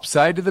lot of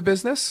upside to the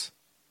business.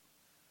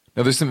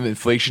 Now, there's some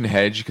inflation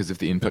hedge because if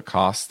the input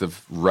cost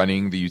of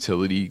running the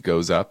utility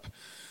goes up,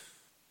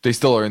 they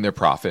still earn their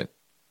profit.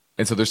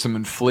 And so there's some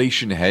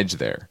inflation hedge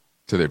there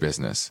to their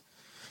business.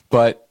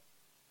 But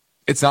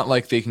it's not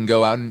like they can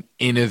go out and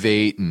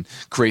innovate and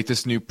create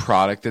this new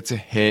product that's a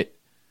hit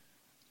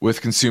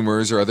with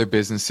consumers or other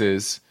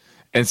businesses,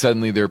 and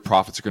suddenly their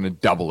profits are going to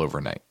double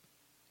overnight.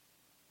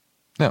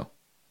 No.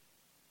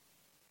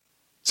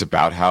 It's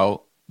about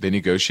how they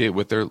negotiate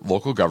with their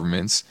local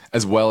governments,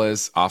 as well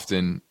as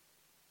often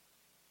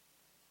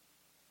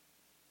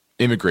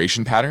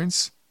immigration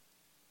patterns,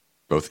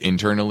 both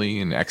internally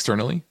and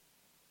externally.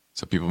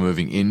 So people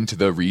moving into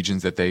the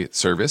regions that they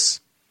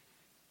service.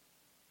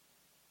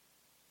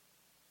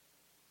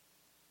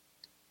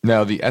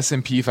 Now, the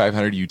S&P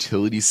 500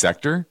 utility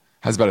sector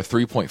has about a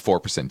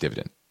 3.4%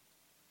 dividend,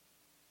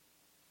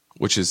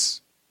 which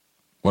is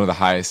one of the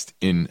highest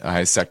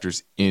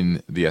sectors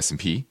in the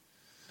S&P,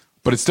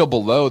 but it's still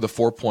below the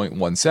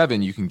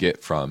 4.17 you can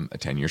get from a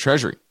 10-year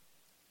treasury.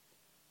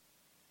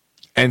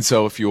 And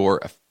so if you're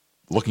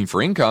looking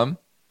for income,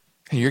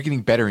 you're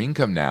getting better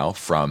income now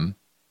from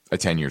a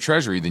 10-year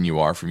treasury than you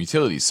are from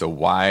utilities. So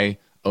why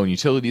own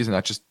utilities and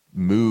not just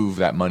move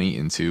that money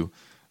into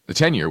the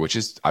 10-year, which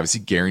is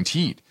obviously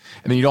guaranteed?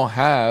 And then you don't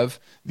have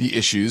the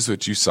issues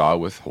which you saw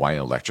with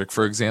Hawaiian Electric,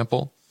 for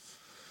example,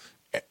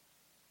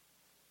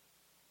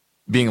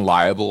 being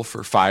liable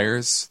for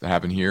fires that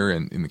happen here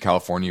in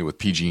California with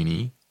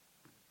PG&E.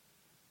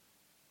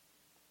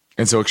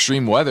 And so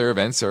extreme weather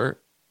events are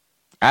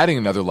adding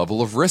another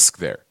level of risk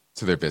there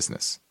to their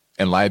business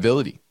and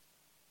liability.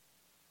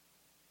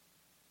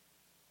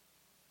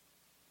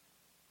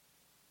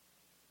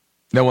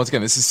 Now, once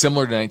again, this is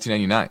similar to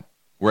 1999,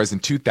 whereas in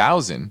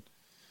 2000,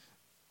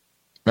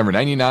 remember,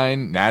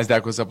 99,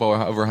 NASDAQ was up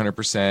over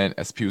 100%,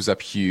 SP was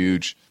up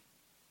huge,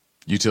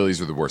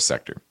 utilities were the worst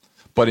sector.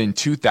 But in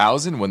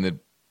 2000, when the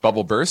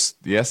bubble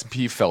burst, the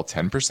S&P fell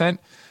 10%,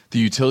 the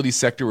utility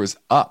sector was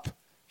up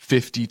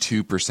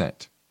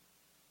 52%.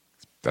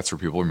 That's where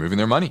people are moving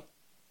their money.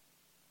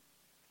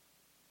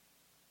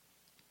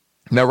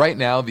 Now, right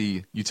now,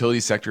 the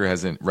utility sector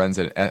runs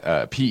at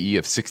a PE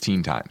of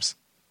 16 times.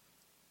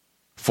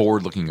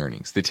 Forward-looking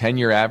earnings. The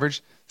 10-year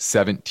average,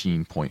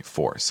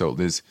 17.4. So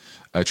there's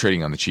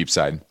trading on the cheap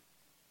side.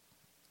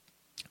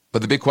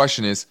 But the big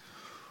question is,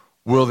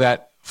 will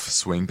that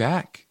swing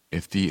back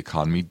if the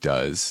economy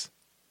does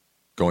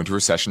go into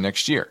recession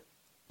next year?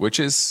 Which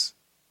is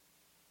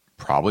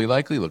probably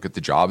likely. Look at the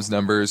jobs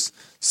numbers.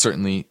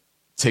 Certainly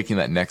taking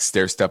that next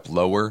stair step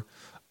lower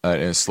in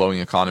a slowing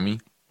economy.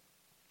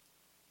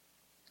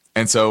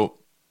 And so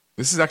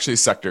this is actually a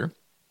sector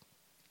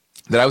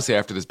that I would say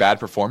after this bad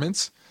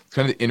performance, it's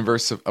kind of the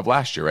inverse of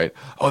last year, right?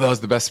 Oh, that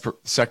was the best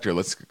sector.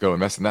 Let's go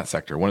invest in that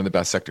sector. One of the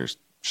best sectors.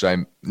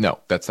 No,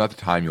 that's not the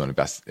time you want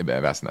to invest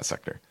in that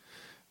sector.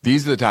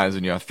 These are the times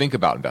when you have to think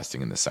about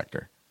investing in this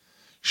sector.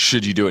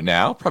 Should you do it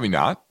now? Probably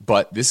not.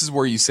 But this is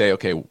where you say,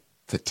 okay,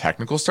 the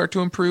technicals start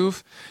to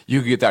improve. You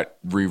can get that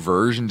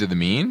reversion to the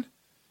mean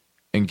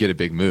and get a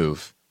big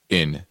move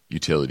in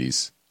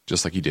utilities,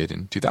 just like you did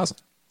in 2000.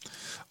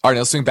 All right,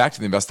 now let's swing back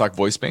to the InvestTalk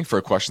voice bank for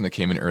a question that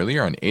came in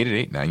earlier on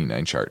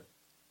 888-99-CHART.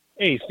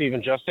 Hey, Steve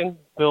and Justin.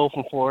 Bill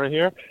from Florida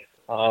here.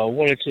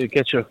 Wanted to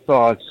get your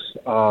thoughts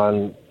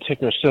on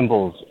ticker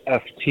symbols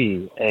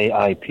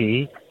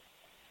FTAIP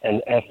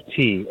and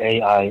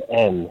FTAIN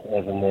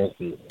as in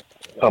Nancy.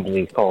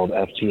 Company called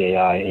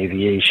FTAI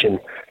Aviation.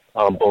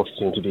 Both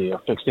seem to be a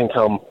fixed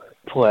income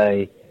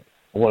play.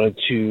 I wanted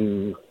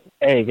to,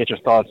 get your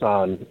thoughts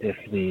on if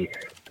the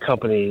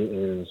company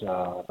is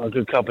a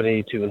good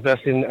company to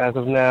invest in as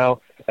of now,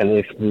 and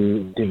if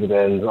the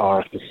dividends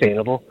are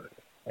sustainable,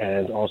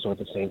 and also at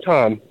the same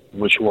time,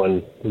 which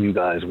one you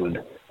guys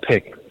would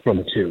pick from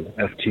the two,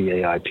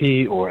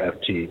 FTAIP or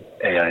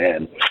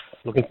FTAIN.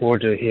 Looking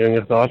forward to hearing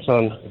your thoughts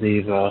on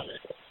these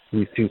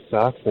two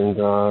stocks, and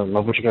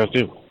love what you guys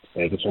do.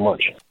 Thank you so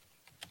much.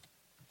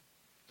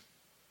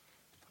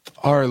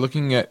 All right,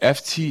 looking at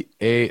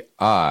FTAI.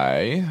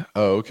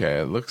 Oh, okay.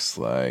 It looks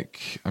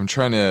like I'm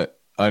trying to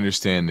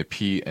understand the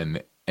P and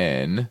the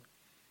N.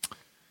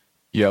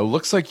 Yeah, it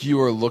looks like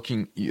you are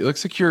looking. It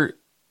looks like you're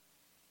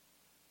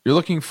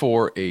looking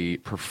for a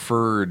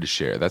preferred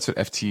share. That's what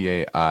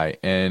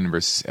FTAIN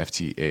versus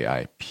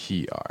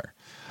FTAIP are.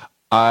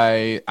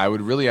 I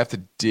would really have to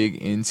dig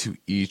into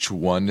each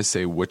one to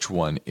say which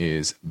one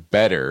is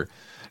better.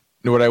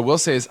 Now, what I will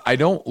say is I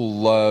don't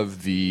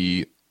love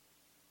the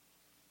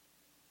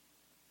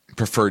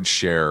preferred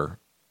share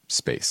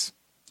space.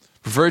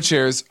 Preferred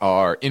shares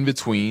are in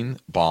between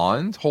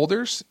bond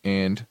holders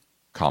and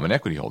common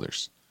equity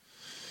holders.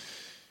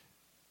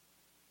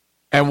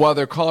 And while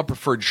they're called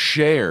preferred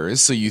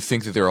shares, so you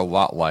think that they're a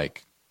lot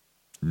like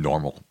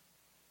normal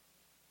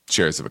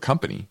shares of a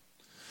company,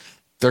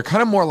 they're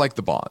kind of more like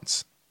the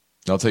bonds.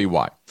 And I'll tell you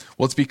why.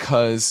 Well, it's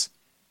because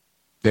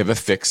they have a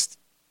fixed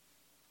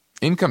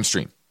income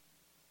stream.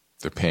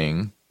 The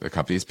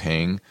company is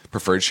paying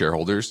preferred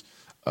shareholders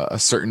a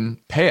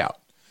certain payout.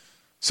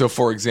 So,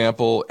 for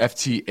example,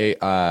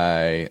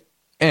 FTAIN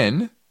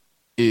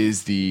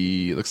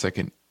looks like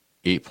an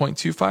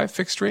 8.25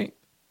 fixed rate.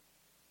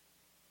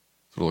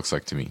 That's what it looks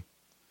like to me.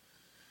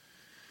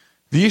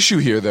 The issue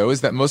here, though,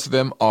 is that most of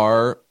them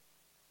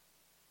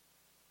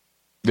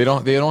they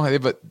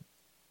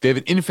have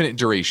an infinite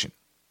duration,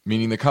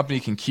 meaning the company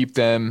can keep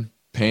them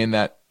paying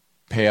that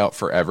payout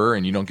forever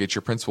and you don't get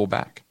your principal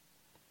back.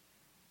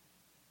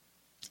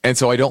 And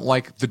so I don't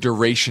like the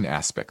duration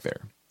aspect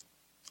there.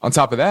 On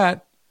top of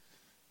that,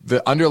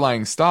 the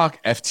underlying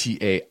stock,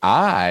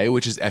 FTAI,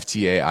 which is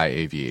FTAI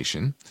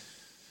Aviation,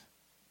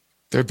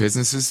 their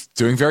business is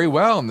doing very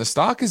well, and the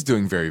stock is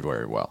doing very,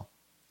 very well.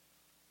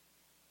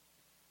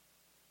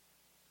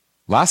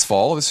 Last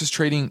fall, this was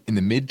trading in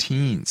the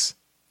mid-teens.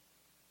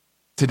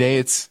 Today,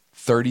 it's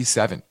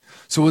 37.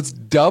 So it's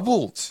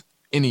doubled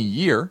in a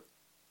year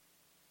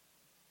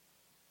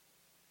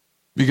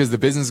because the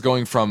business is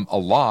going from a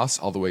loss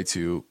all the way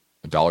to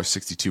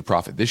 $1.62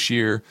 profit this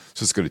year.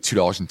 So let's go to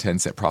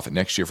 $2.10 profit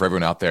next year for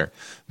everyone out there.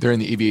 They're in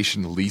the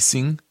aviation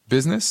leasing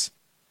business.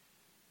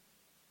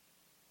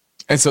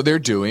 And so they're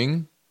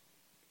doing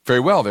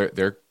very well.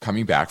 They're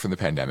coming back from the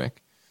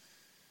pandemic.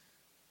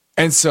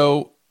 And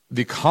so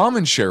the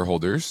common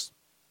shareholders,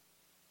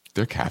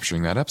 they're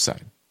capturing that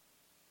upside.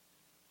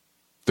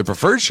 The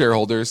preferred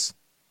shareholders,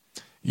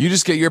 you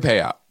just get your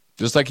payout,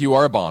 just like you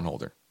are a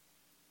bondholder.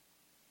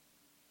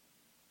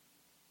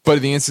 But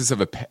in the instance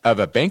of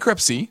a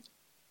bankruptcy,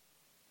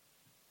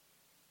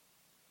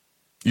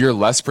 you're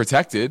less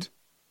protected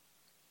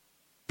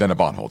than a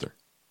bondholder.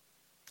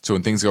 So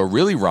when things go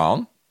really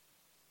wrong,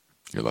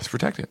 you're less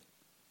protected.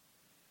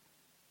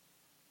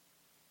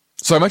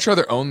 So I'd much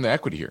rather own the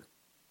equity here.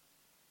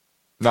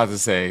 Not to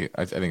say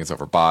I think it's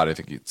overbought. I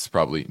think it's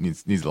probably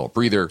needs a little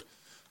breather.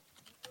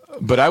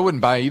 But I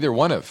wouldn't buy either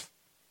one of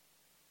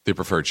the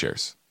preferred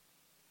shares,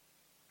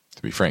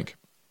 to be frank.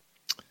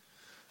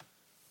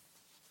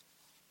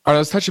 All right,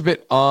 let's touch a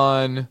bit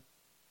on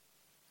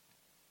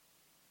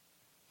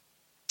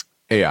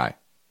AI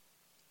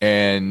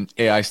and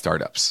AI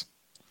startups.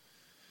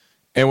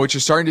 And what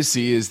you're starting to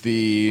see is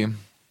the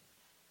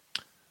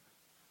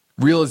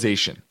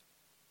realization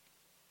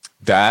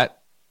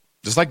that,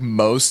 just like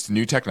most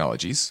new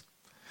technologies,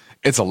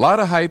 it's a lot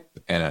of hype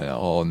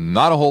and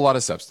not a whole lot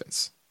of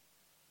substance.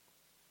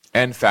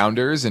 And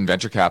founders and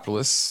venture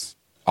capitalists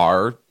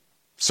are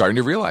starting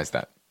to realize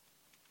that.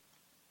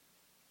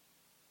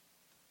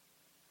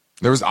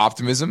 There was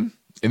optimism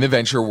in the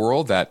venture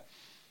world that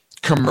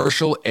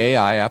commercial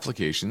AI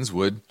applications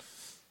would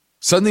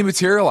suddenly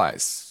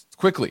materialize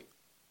quickly.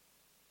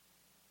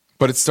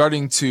 But it's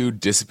starting to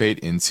dissipate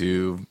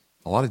into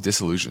a lot of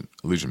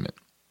disillusionment.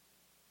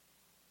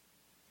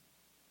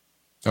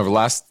 Over the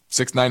last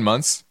 6-9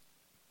 months,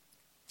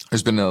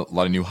 there's been a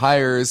lot of new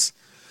hires,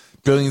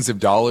 billions of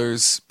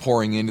dollars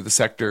pouring into the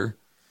sector.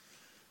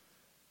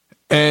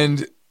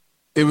 And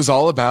it was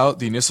all about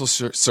the initial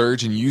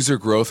surge in user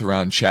growth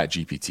around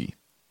ChatGPT.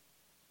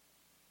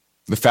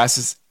 The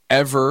fastest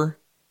ever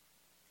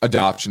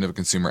adoption of a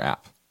consumer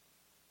app.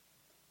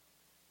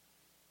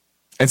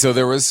 And so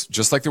there was,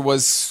 just like there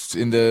was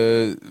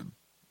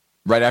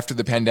right after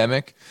the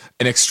pandemic,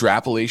 an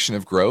extrapolation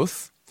of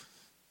growth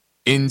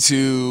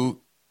into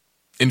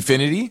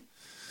infinity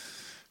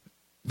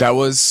that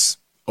was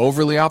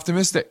overly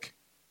optimistic.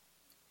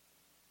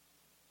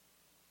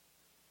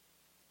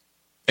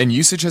 And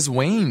usage has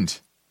waned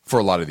for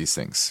a lot of these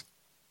things.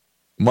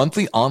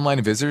 Monthly online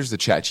visitors to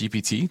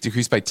ChatGPT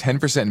decreased by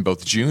 10% in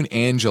both June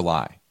and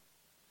July.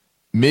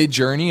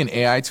 Midjourney, an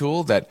AI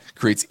tool that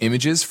creates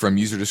images from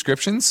user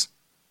descriptions,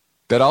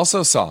 that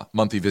also saw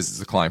monthly visits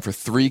decline for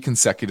 3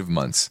 consecutive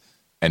months,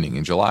 ending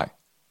in July.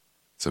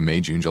 So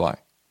May, June, July.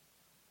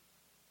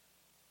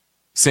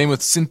 Same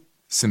with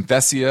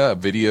Synthesia, a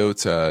video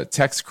to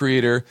text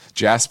creator,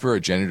 Jasper, a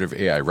generative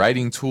AI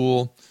writing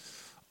tool.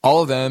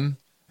 All of them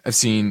have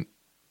seen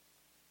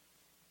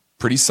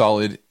pretty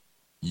solid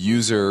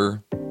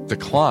user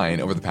decline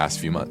over the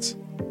past few months.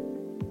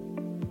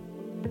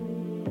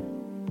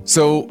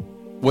 So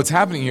what's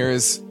happening here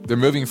is they're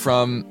moving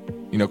from,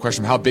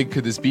 question of how big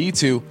could this be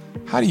to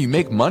how do you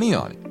make money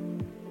on it?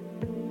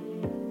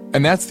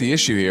 And that's the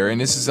issue here.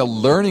 And this is a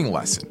learning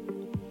lesson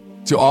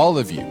to all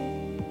of you.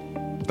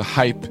 The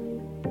hype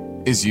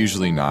is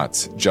usually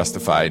not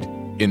justified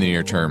in the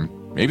near term,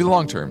 maybe the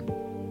long term,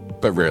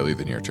 but rarely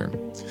the near term.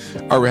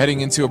 All right, we're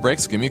heading into a break,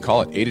 so give me a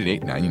call at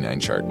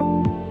 888-99-CHART.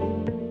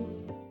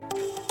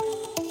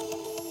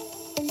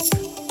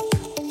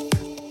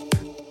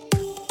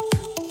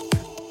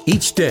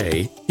 Each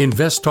day,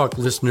 Invest Talk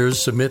listeners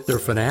submit their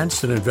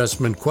finance and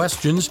investment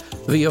questions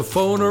via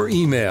phone or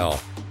email.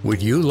 Would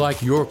you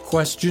like your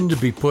question to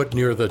be put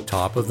near the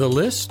top of the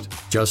list?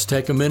 Just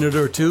take a minute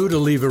or two to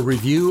leave a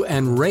review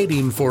and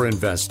rating for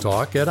Invest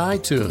Talk at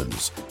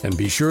iTunes. And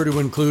be sure to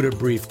include a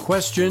brief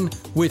question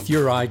with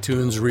your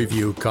iTunes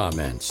review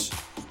comments.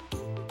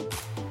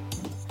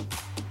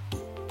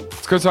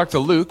 Let's go talk to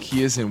Luke.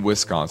 He is in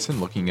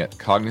Wisconsin looking at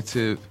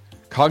Cognizant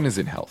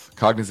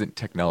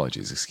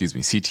Technologies,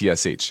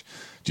 CTSH.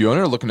 Do you own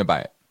it or looking to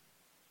buy it?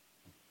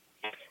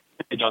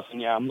 Hey, Justin.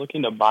 Yeah, I'm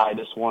looking to buy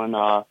this one.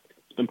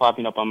 It's been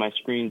popping up on my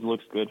screens.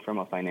 Looks good from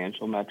a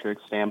financial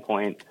metrics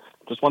standpoint.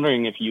 Just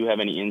wondering if you have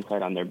any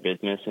insight on their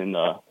business and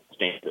the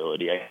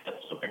sustainability, I guess,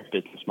 of their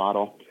business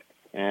model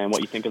and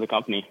what you think of the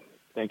company.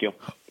 Thank you.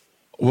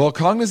 Well,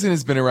 Cognizant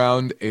has been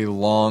around a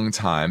long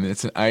time.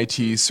 It's an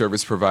IT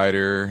service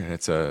provider, and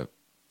it's a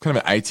kind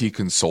of an IT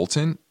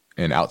consultant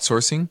and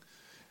outsourcing.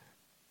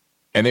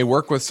 And they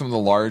work with some of the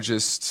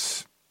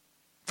largest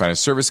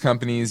financial service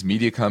companies,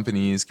 media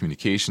companies,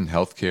 communication,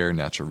 healthcare,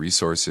 natural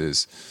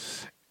resources.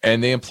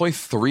 And they employ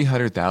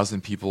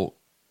 300,000 people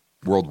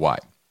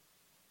worldwide.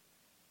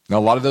 Now,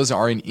 a lot of those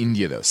are in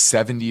India, though.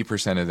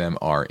 70% of them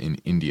are in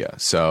India.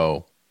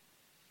 So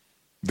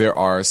there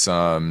are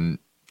some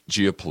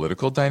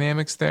geopolitical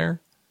dynamics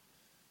there.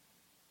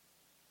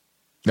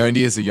 Now,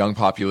 India is a young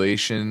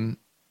population,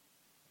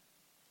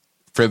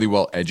 fairly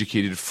well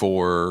educated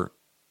for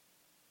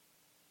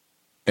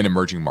an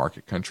emerging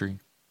market country.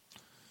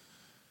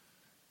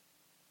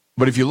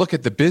 But if you look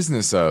at the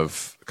business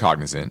of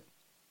Cognizant,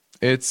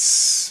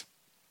 it's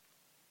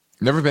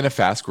never been a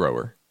fast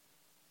grower.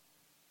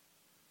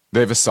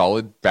 They have a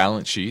solid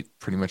balance sheet,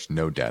 pretty much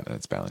no debt on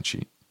its balance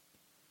sheet.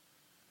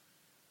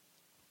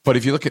 But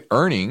if you look at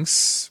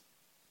earnings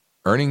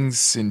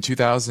in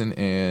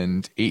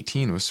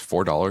 2018 was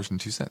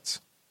 $4.02.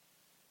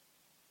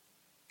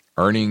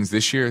 Earnings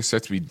this year is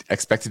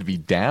expected to be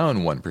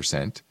down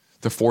 1%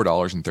 to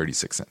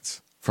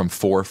 $4.36 from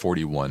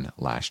 $4.41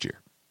 last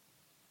year.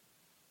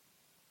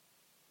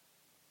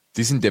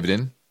 Decent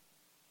dividend,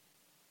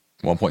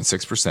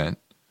 1.6%,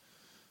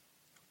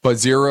 but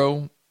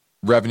zero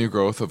revenue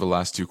growth over the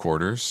last 2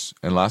 quarters.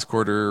 And last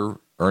quarter,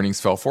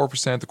 earnings fell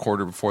 4%. The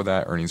quarter before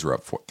that, earnings were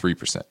up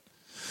 3%.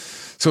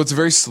 So it's a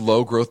very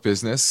slow growth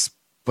business,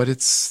 but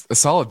it's a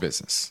solid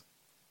business.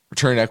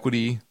 Return on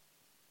equity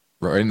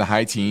right in the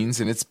high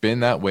teens, and it's been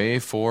that way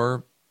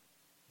for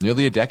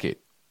nearly a decade.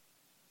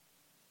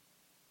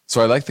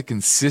 So I like the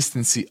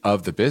consistency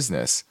of the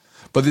business,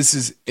 but this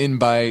is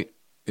by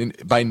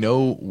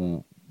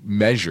no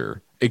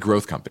measure a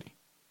growth company.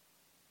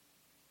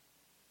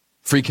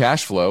 Free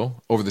cash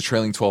flow over the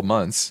trailing 12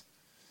 months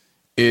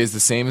is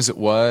the same as it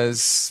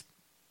was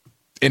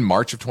in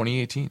March of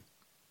 2018.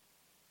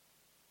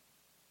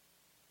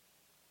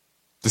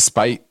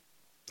 Despite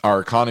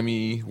our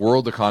economy,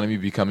 world economy,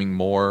 becoming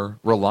more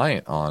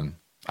reliant on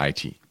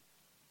IT.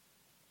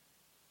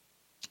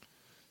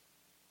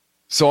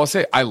 So I'll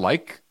say I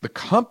like the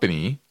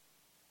company,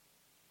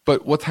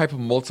 but what type of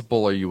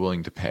multiple are you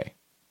willing to pay?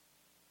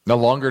 Now,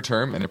 longer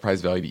term,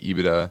 enterprise value to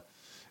EBITDA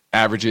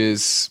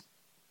averages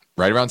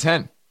right around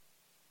 10.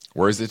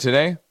 Where is it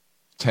today?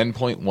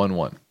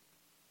 10.11.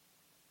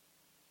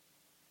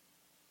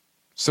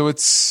 So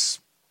it's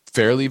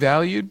fairly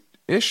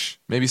valued-ish,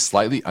 maybe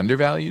slightly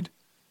undervalued,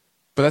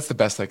 but that's the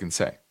best I can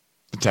say.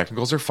 The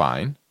technicals are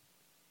fine.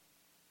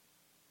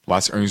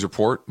 Last earnings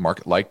report,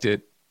 market liked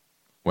it,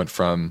 went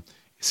from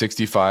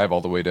 65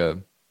 all the way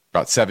to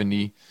about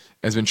 70,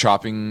 has been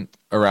chopping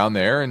around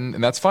there,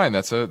 and that's fine.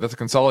 That's a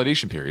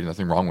consolidation period.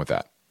 Nothing wrong with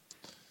that.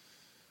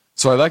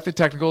 So I like the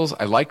technicals.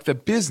 I like the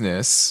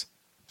business,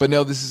 but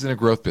no, this isn't a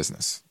growth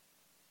business.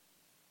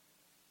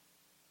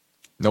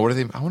 No, I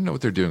want to know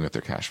what they're doing with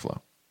their cash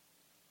flow.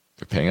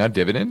 They're paying out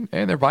dividend,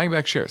 and they're buying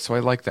back shares. So I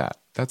like that.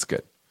 That's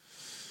good.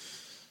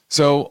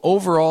 So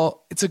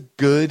overall, it's a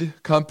good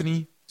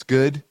company. It's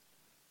good.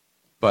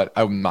 but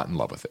I'm not in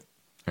love with it.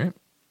 All right.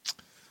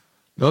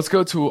 Now let's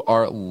go to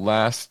our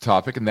last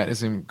topic, and that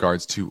is in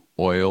regards to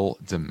oil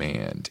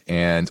demand.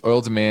 And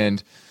oil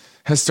demand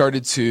has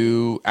started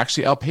to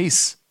actually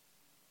outpace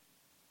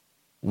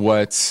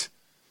what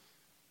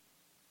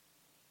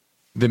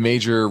the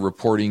major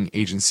reporting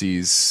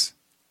agencies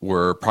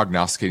were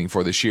prognosticating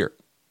for this year.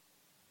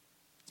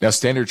 Now,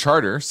 Standard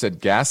Charter said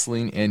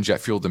gasoline and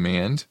jet fuel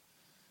demand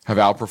have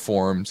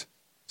outperformed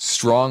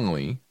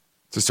strongly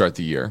to start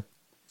the year.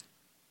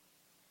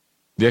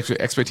 The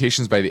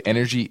expectations by the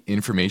Energy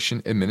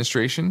Information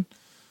Administration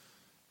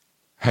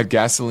had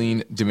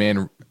gasoline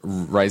demand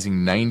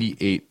rising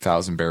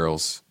 98,000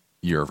 barrels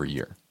year over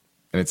year,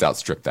 and it's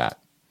outstripped that.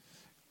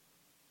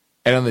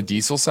 And on the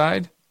diesel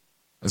side,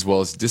 as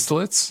well as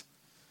distillates,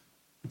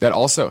 that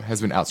also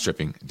has been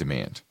outstripping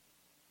demand.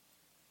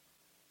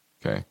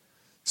 Okay.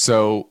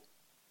 So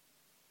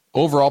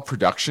overall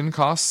production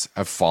costs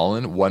have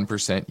fallen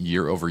 1%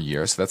 year over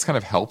year. So that's kind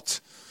of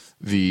helped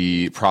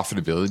the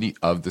profitability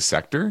of the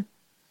sector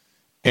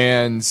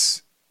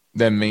and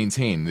then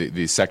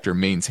the sector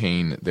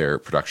maintain their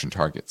production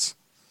targets.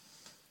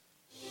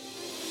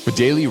 But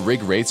daily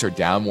rig rates are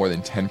down more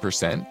than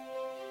 10%.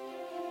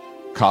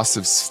 Costs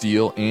of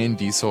steel and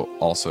diesel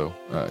also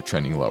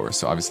trending lower.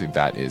 So obviously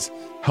that is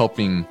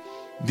helping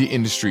the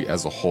industry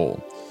as a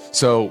whole.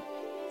 So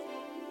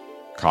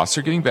costs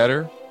are getting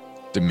better.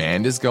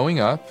 Demand is going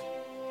up.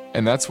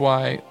 And that's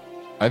why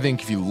I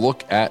think if you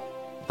look at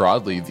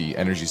broadly, the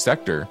energy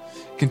sector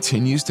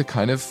continues to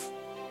kind of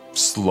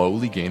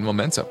slowly gain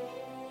momentum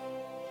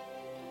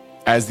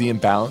as the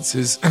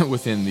imbalances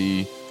within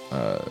the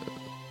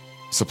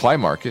supply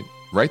market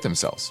right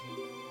themselves.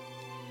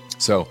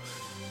 So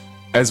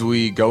as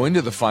we go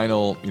into the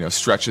final,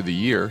 stretch of the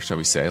year, shall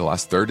we say,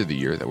 last third of the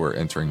year that we're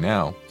entering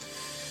now,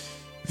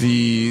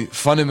 the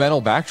fundamental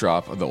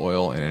backdrop of the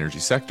oil and energy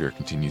sector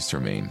continues to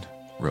remain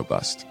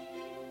robust.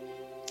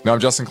 Now, I'm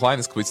Justin Klein.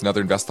 This completes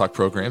another Invest Talk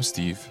program.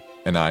 Steve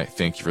and I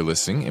thank you for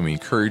listening, and we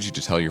encourage you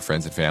to tell your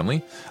friends and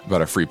family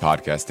about our free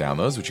podcast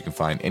downloads, which you can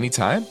find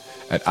anytime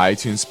at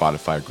iTunes,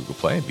 Spotify, or Google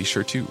Play. And be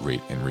sure to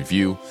rate and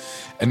review.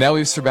 And now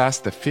we've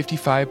surpassed the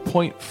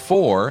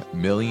 55.4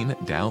 million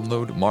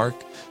download mark.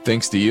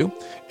 Thanks to you.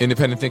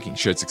 Independent thinking,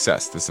 shared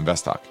success. This is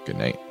Invest Talk. Good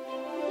night.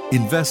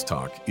 Invest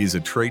Talk is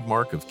a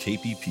trademark of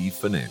KPP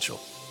Financial.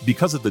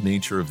 Because of the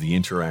nature of the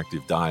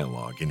interactive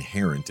dialogue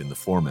inherent in the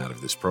format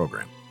of this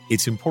program,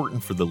 it's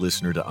important for the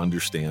listener to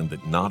understand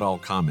that not all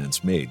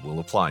comments made will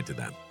apply to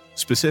them.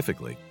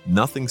 Specifically,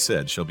 nothing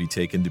said shall be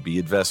taken to be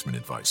investment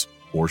advice,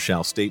 or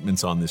shall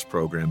statements on this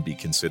program be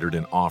considered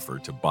an offer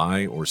to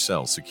buy or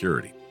sell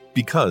security.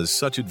 Because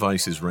such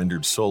advice is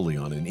rendered solely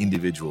on an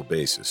individual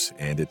basis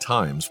and at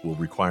times will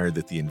require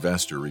that the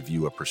investor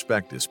review a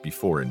prospectus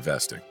before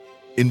investing.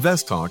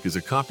 Invest Talk is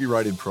a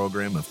copyrighted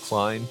program of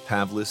Klein,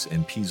 Pavlis,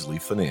 and Peasley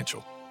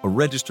Financial, a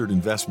registered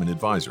investment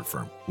advisor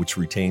firm which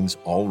retains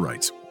all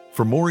rights.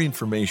 For more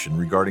information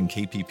regarding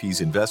KPP's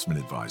investment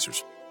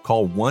advisors,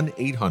 call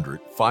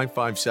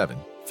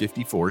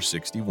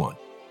 1-800-557-5461.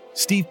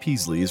 Steve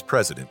Peasley is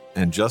president,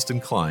 and Justin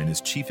Klein is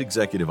chief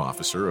executive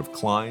officer of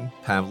Klein,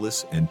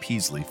 Pavlis, and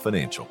Peasley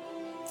Financial.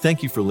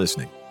 Thank you for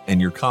listening,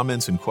 and your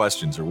comments and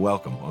questions are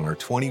welcome on our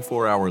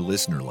 24-hour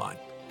listener line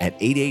at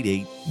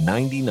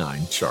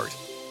 888-99-CHART.